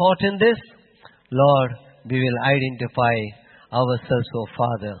take part in this, Lord, we will identify ourselves, O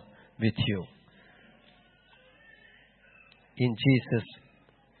Father, with you. In Jesus'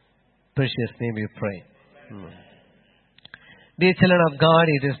 precious name we pray. Amen. Dear children of God,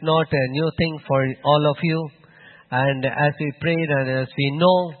 it is not a new thing for all of you. And as we prayed and as we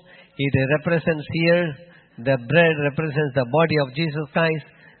know, it represents here, the bread represents the body of Jesus Christ.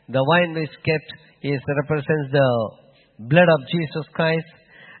 The wine which kept represents the blood of Jesus Christ.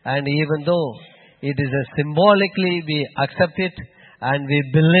 And even though it is symbolically, we accept it and we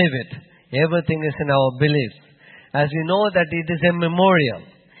believe it. Everything is in our beliefs. As we know that it is a memorial.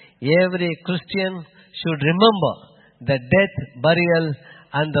 Every Christian should remember the death, burial,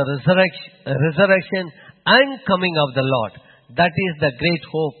 and the resurrection and coming of the Lord. That is the great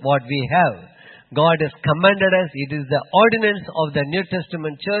hope what we have. God has commanded us. It is the ordinance of the New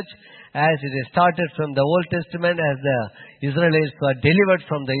Testament church, as it is started from the Old Testament, as the Israelites were delivered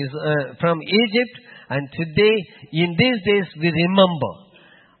from Egypt. And today, in these days, we remember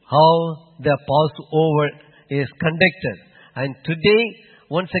how the Passover is conducted. And today,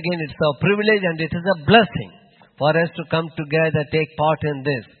 once again it's a privilege and it is a blessing for us to come together, take part in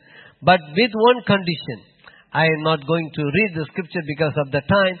this. But with one condition. I am not going to read the scripture because of the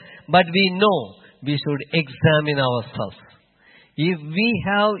time, but we know we should examine ourselves. If we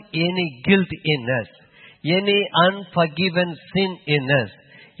have any guilt in us, any unforgiven sin in us,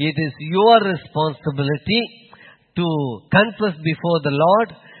 it is your responsibility to confess before the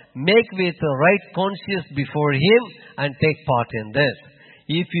Lord, make with the right conscience before Him, and take part in this.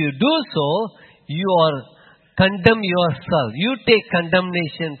 If you do so, you condemn yourself. You take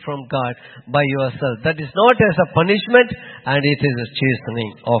condemnation from God by yourself. That is not as a punishment, and it is a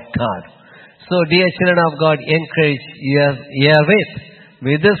chastening of God. So, dear children of God, encourage herewith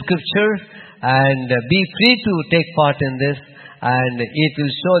with the scripture, and be free to take part in this, and it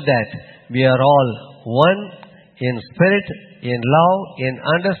will show that we are all one in spirit, in love, in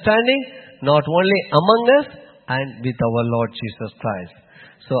understanding, not only among us and with our Lord Jesus Christ.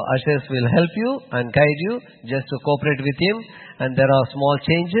 So ushers will help you and guide you just to cooperate with Him, and there are small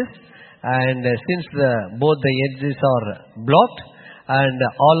changes, and since both the exits are blocked, and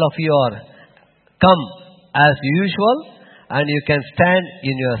all of you are come as usual, and you can stand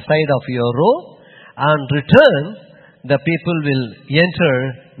in your side of your row, and return, the people will enter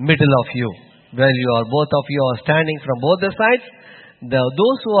middle of you. Well, you are both of you are standing from both the sides.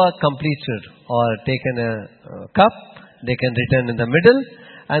 Those who are completed or taken a cup, they can return in the middle.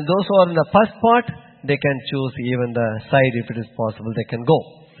 And those who are in the first part, they can choose even the side if it is possible, they can go.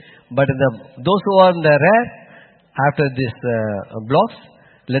 But those who are in the rear, after this blocks,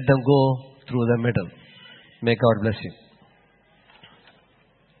 let them go through the middle. May God bless you.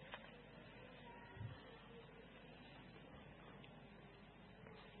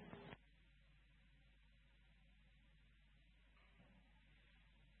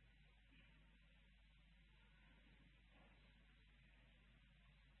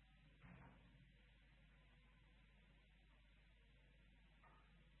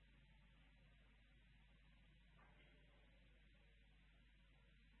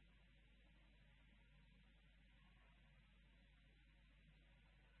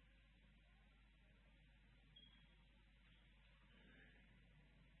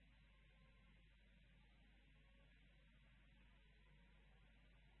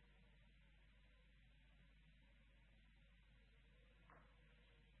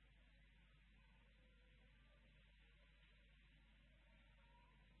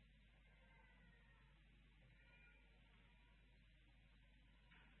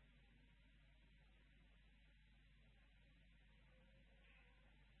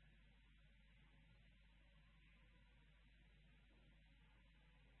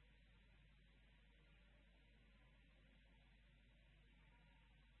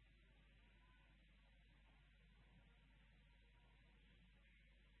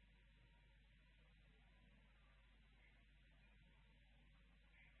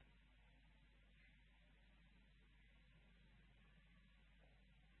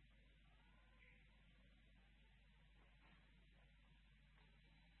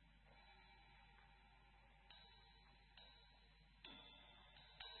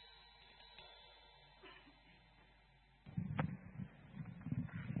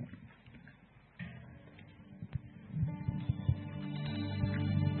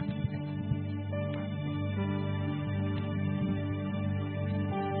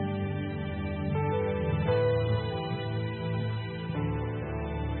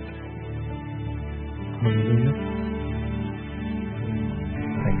 Hallelujah.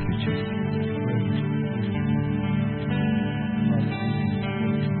 Thank you, Jesus.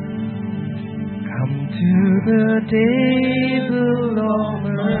 Come to the table of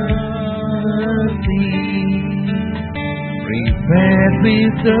mercy, prepared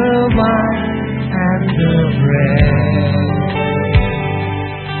with the wine and the bread.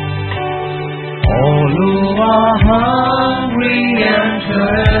 All who are hungry and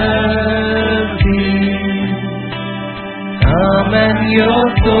thirsty, come and your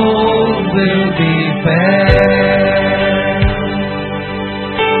soul will be fed.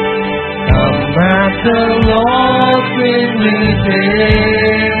 Come at the Lord's invitation,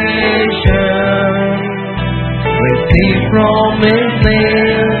 receive from His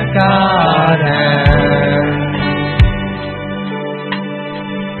nail-scarred hand.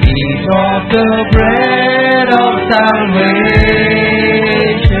 Eat of the bread of salvation,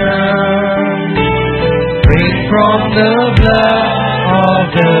 drink from the blood of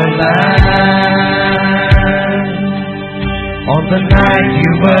the Lamb. On the night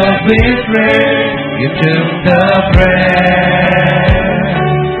you were betrayed, you took the bread.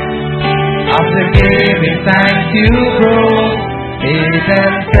 After giving thanks you broke it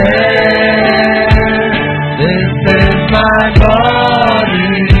and said, this is my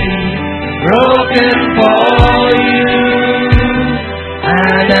body, broken for you,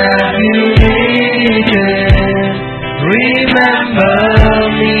 and as you eat it, remember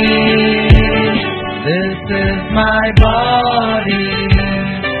me. This is my body,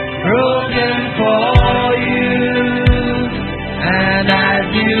 broken for you, and as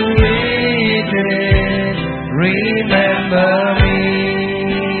you eat it, remember me.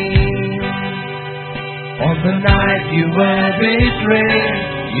 On the night you were betrayed,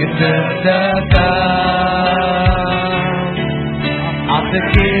 you took the cup. After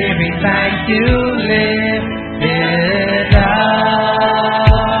giving thanks, you lifted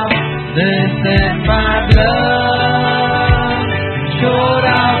up. This is my blood, poured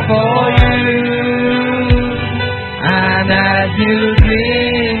out for you, and as you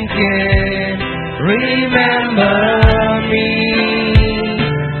drink it, remember me.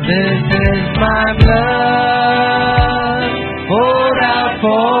 This is my blood, poured out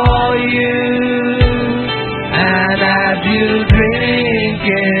for you, and as you drink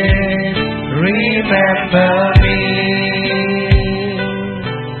it, remember me.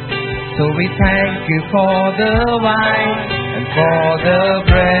 So we thank you for the wine and for the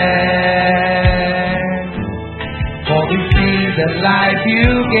bread, for we see the life you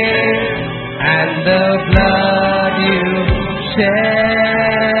gave and the blood you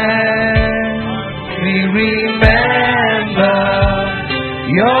shed. We remember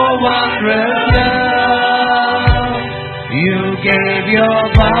your wondrous love. You gave your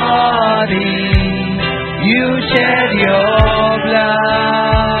body, you shed your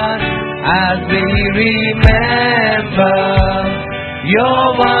blood. As we remember your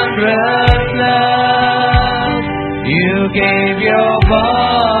wondrous love, you gave your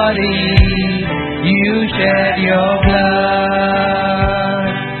body, you shed your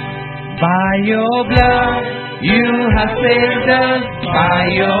blood. By your blood, you have saved us. By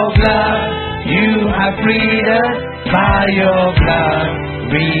your blood, you have freed us. By your blood,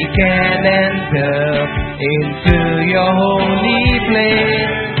 we can enter into your holy place.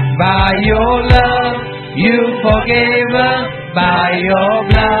 By your love, you forgave us. By your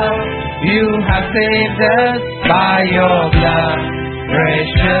blood, you have saved us. By your blood,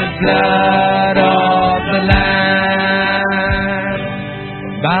 precious blood of the Lamb.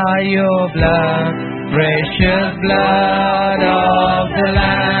 By your blood, precious blood of the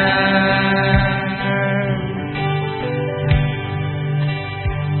Lamb.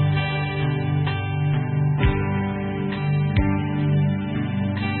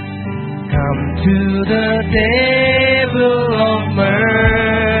 Come to the table of mercy,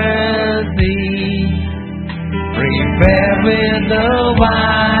 prepare with the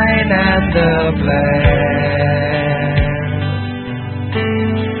wine and the bread.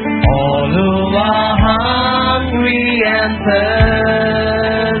 All who are hungry and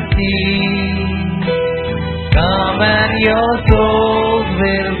thirsty, come and your souls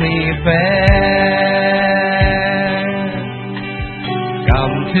will be fed.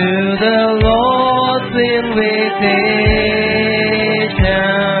 Come to the Lord's invitation,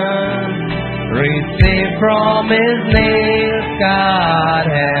 receive from His nail-scarred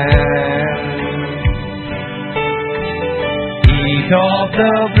hand. Eat of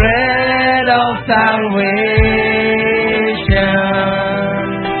the bread of salvation,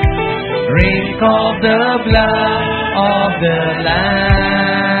 drink of the blood of the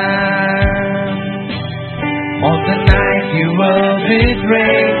Lamb. On the night you were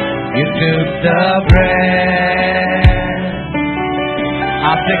betrayed, you took the bread.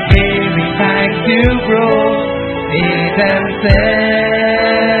 After giving thanks, you broke it and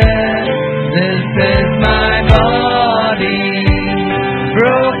said, this is my body,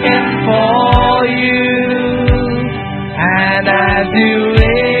 broken for you, and as you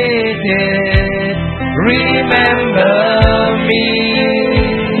ate it, remember me.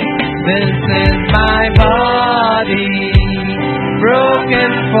 This is my body,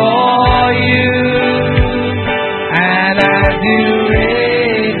 broken for you, and as you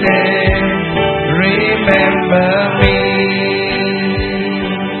ate it, remember me.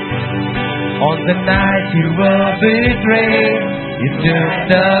 On the night you were betrayed, you took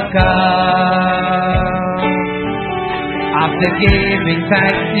the cup. After giving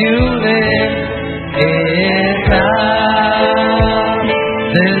thanks, you lifted up.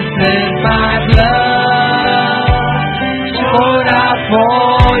 This is my blood, poured out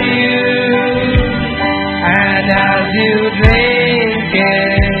for you, and as you drink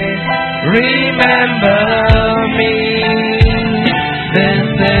it, remember me. This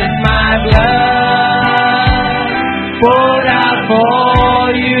is my blood, poured out for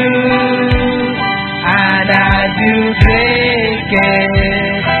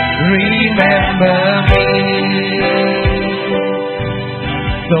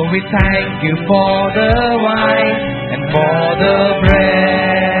thank you for the wine and for the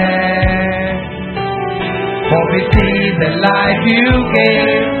bread. For we see the life you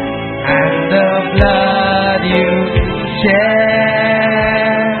gave and the blood you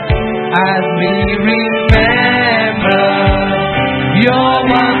shed. As we remember your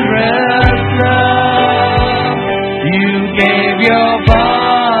wondrous love, you gave your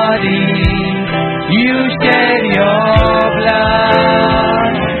body, you shed your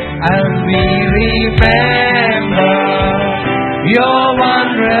blood. As we remember your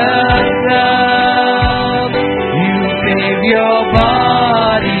wondrous love, you gave your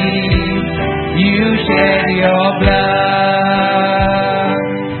body, you shed your blood.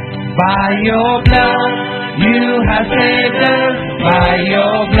 By your blood you have saved us, by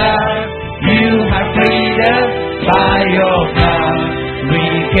your blood you have freed us, by your blood we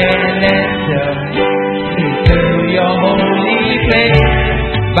can enter into your holy place.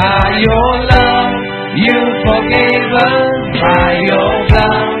 By your love you forgave us, by your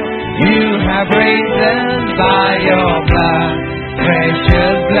blood you have raised us, by your blood,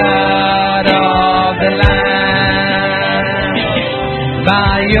 precious blood of the Lamb.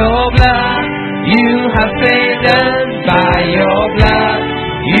 By your blood you have saved us, by your blood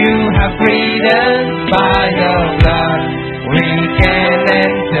you have freed us, by your blood we can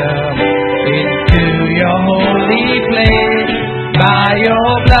enter into your holy place. By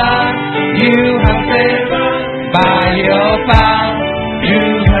your blood you have saved us, by your power you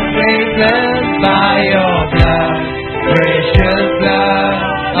have raised us, by your blood, precious blood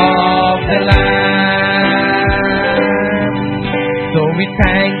of the Lamb. So we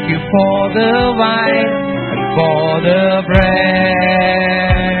thank you for the wine and for the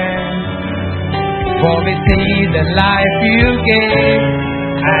bread. For we see the life you gave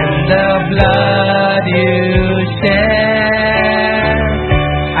and the blood you shed.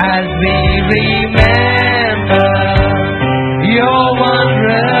 As we remember your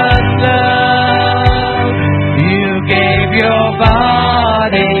wondrous love, you gave your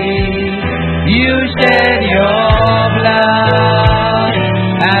body, you shed your blood.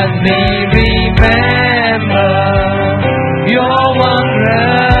 As we remember your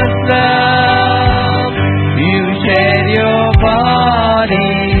wondrous love, you shed your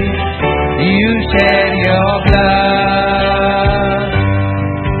body, you shed your blood.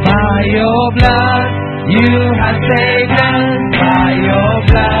 By your blood you have saved us, by your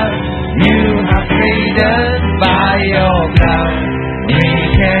blood you have freed us, by your blood we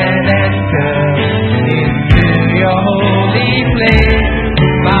can enter into your holy place.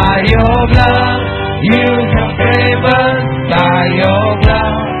 By your blood you have saved us, by your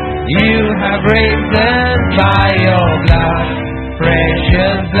blood you have raised us, by your blood,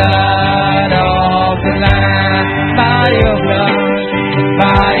 precious blood of the Lamb. By your blood,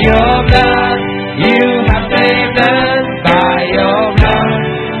 by your blood you have saved us, by your blood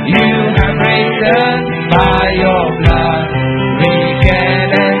you have raised us, by your blood we can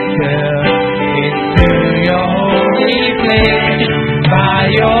enter into your holy place. By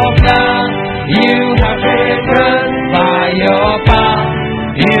your blood you have saved us, by your power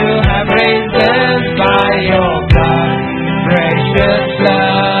you have raised us, by your blood, precious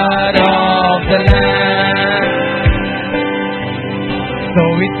blood of the Lamb. So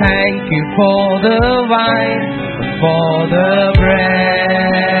we thank you for the wine, for the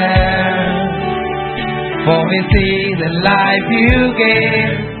bread. For we see the life you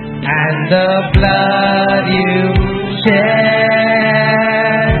gave and the blood you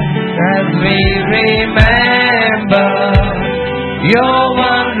shed. As we remember your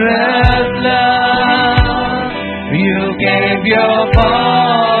wondrous love, you gave your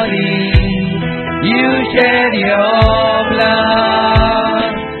body, you shed your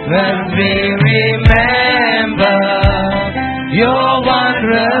blood. When we remember your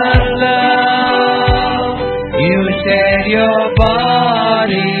wondrous love, you shed your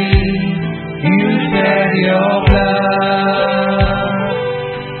body, you shed your blood.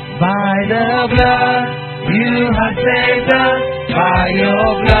 By the blood you have saved us, by your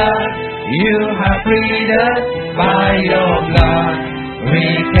blood you have freed us, by your blood we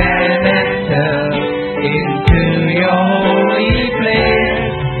can enter into your holy place.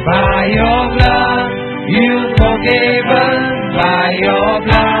 By your blood you forgave us, by your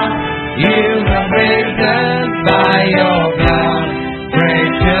blood you have raised us, by your blood,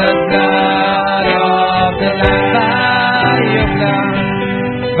 precious blood of the Lamb.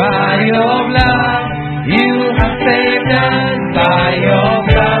 By your blood you have saved us, by your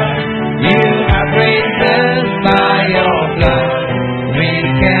blood you have raised us, by your blood we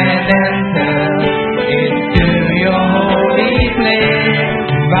can enter into your holy place.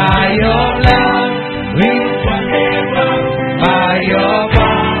 By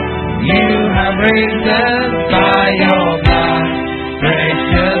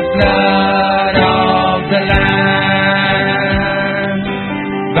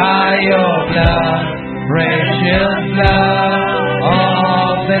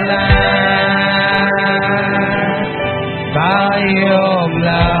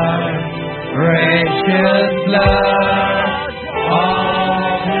precious blood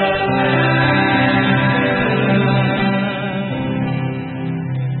of the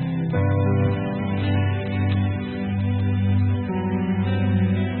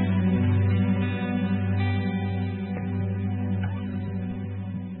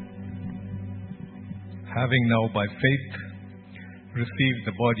Having now by faith received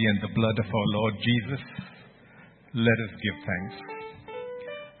the body and the blood of our Lord Jesus, let us give thanks.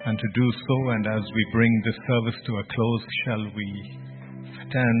 And to do so, and as we bring this service to a close, shall we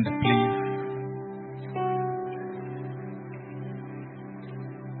stand, please?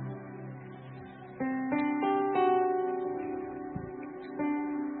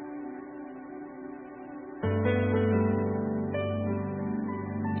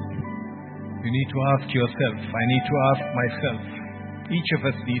 You need to ask yourself, I need to ask myself, each of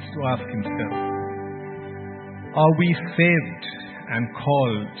us needs to ask himself, are we saved and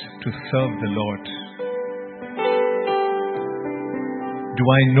called to serve the Lord? Do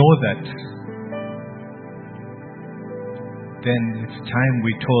I know that? Then it's time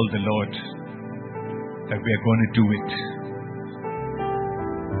we told the Lord that we are going to do it.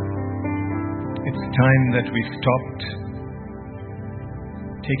 It's time that we stopped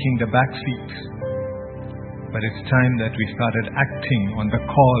taking the back seat, but it's time that we started acting on the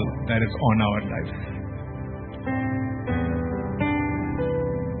call that is on our life.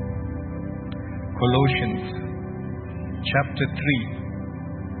 Colossians chapter 3,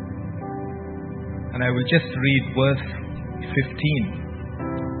 and I will just read verse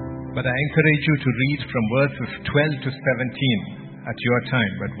 15, but I encourage you to read from verses 12 to 17 at your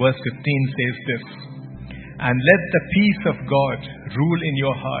time. But verse 15 says this: and let the peace of God rule in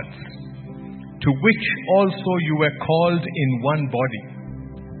your hearts, to which also you were called in one body,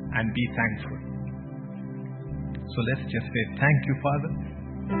 and be thankful. So let's just say, thank you, Father.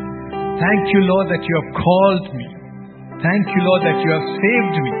 Thank you, Lord, that you have called me. Thank you, Lord, that you have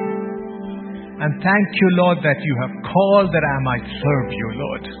saved me. And thank you, Lord, that you have called that I might serve you,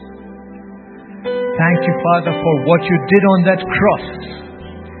 Lord. Thank you, Father, for what you did on that cross.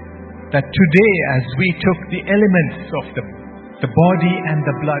 That today, as we took the elements of the body and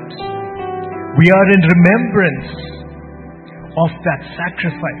the blood, we are in remembrance of that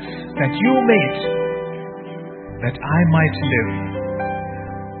sacrifice that you made, that I might live.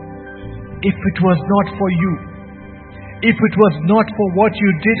 If it was not for you, if it was not for what you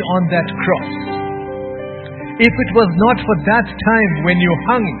did on that cross, if it was not for that time when you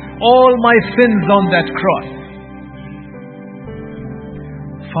hung all my sins on that cross,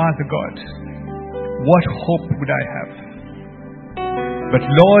 Father God, what hope would I have? But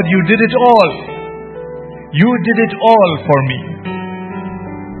Lord, you did it all. You did it all for me.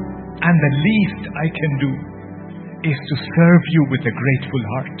 And the least I can do is to serve you with a grateful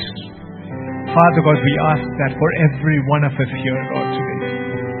heart. Father God, we ask that for every one of us here, Lord, today.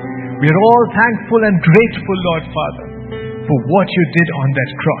 We are all thankful and grateful, Lord Father, for what you did on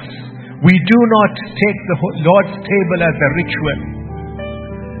that cross. We do not take the Lord's table as a ritual,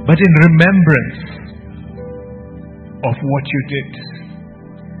 but in remembrance of what you did.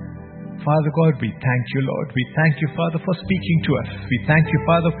 Father God, we thank you, Lord. We thank you, Father, for speaking to us. We thank you,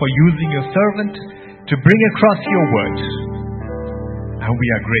 Father, for using your servant to bring across your word. And we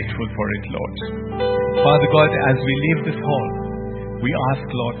are grateful for it, Lord. Father God, as we leave this hall, we ask,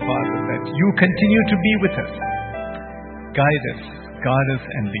 Lord Father, that you continue to be with us. Guide us, guard us,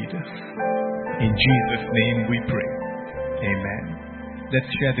 and lead us. In Jesus' name we pray. Amen. Let's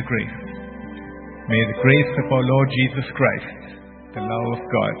share the grace. May the grace of our Lord Jesus Christ, the love of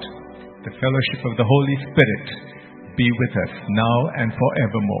God, the fellowship of the Holy Spirit be with us now and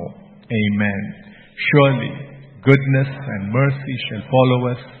forevermore. Amen. Surely goodness and mercy shall follow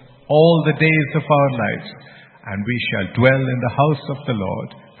us all the days of our lives, and we shall dwell in the house of the Lord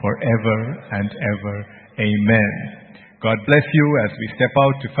forever and ever. Amen. God bless you as we step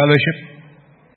out to fellowship.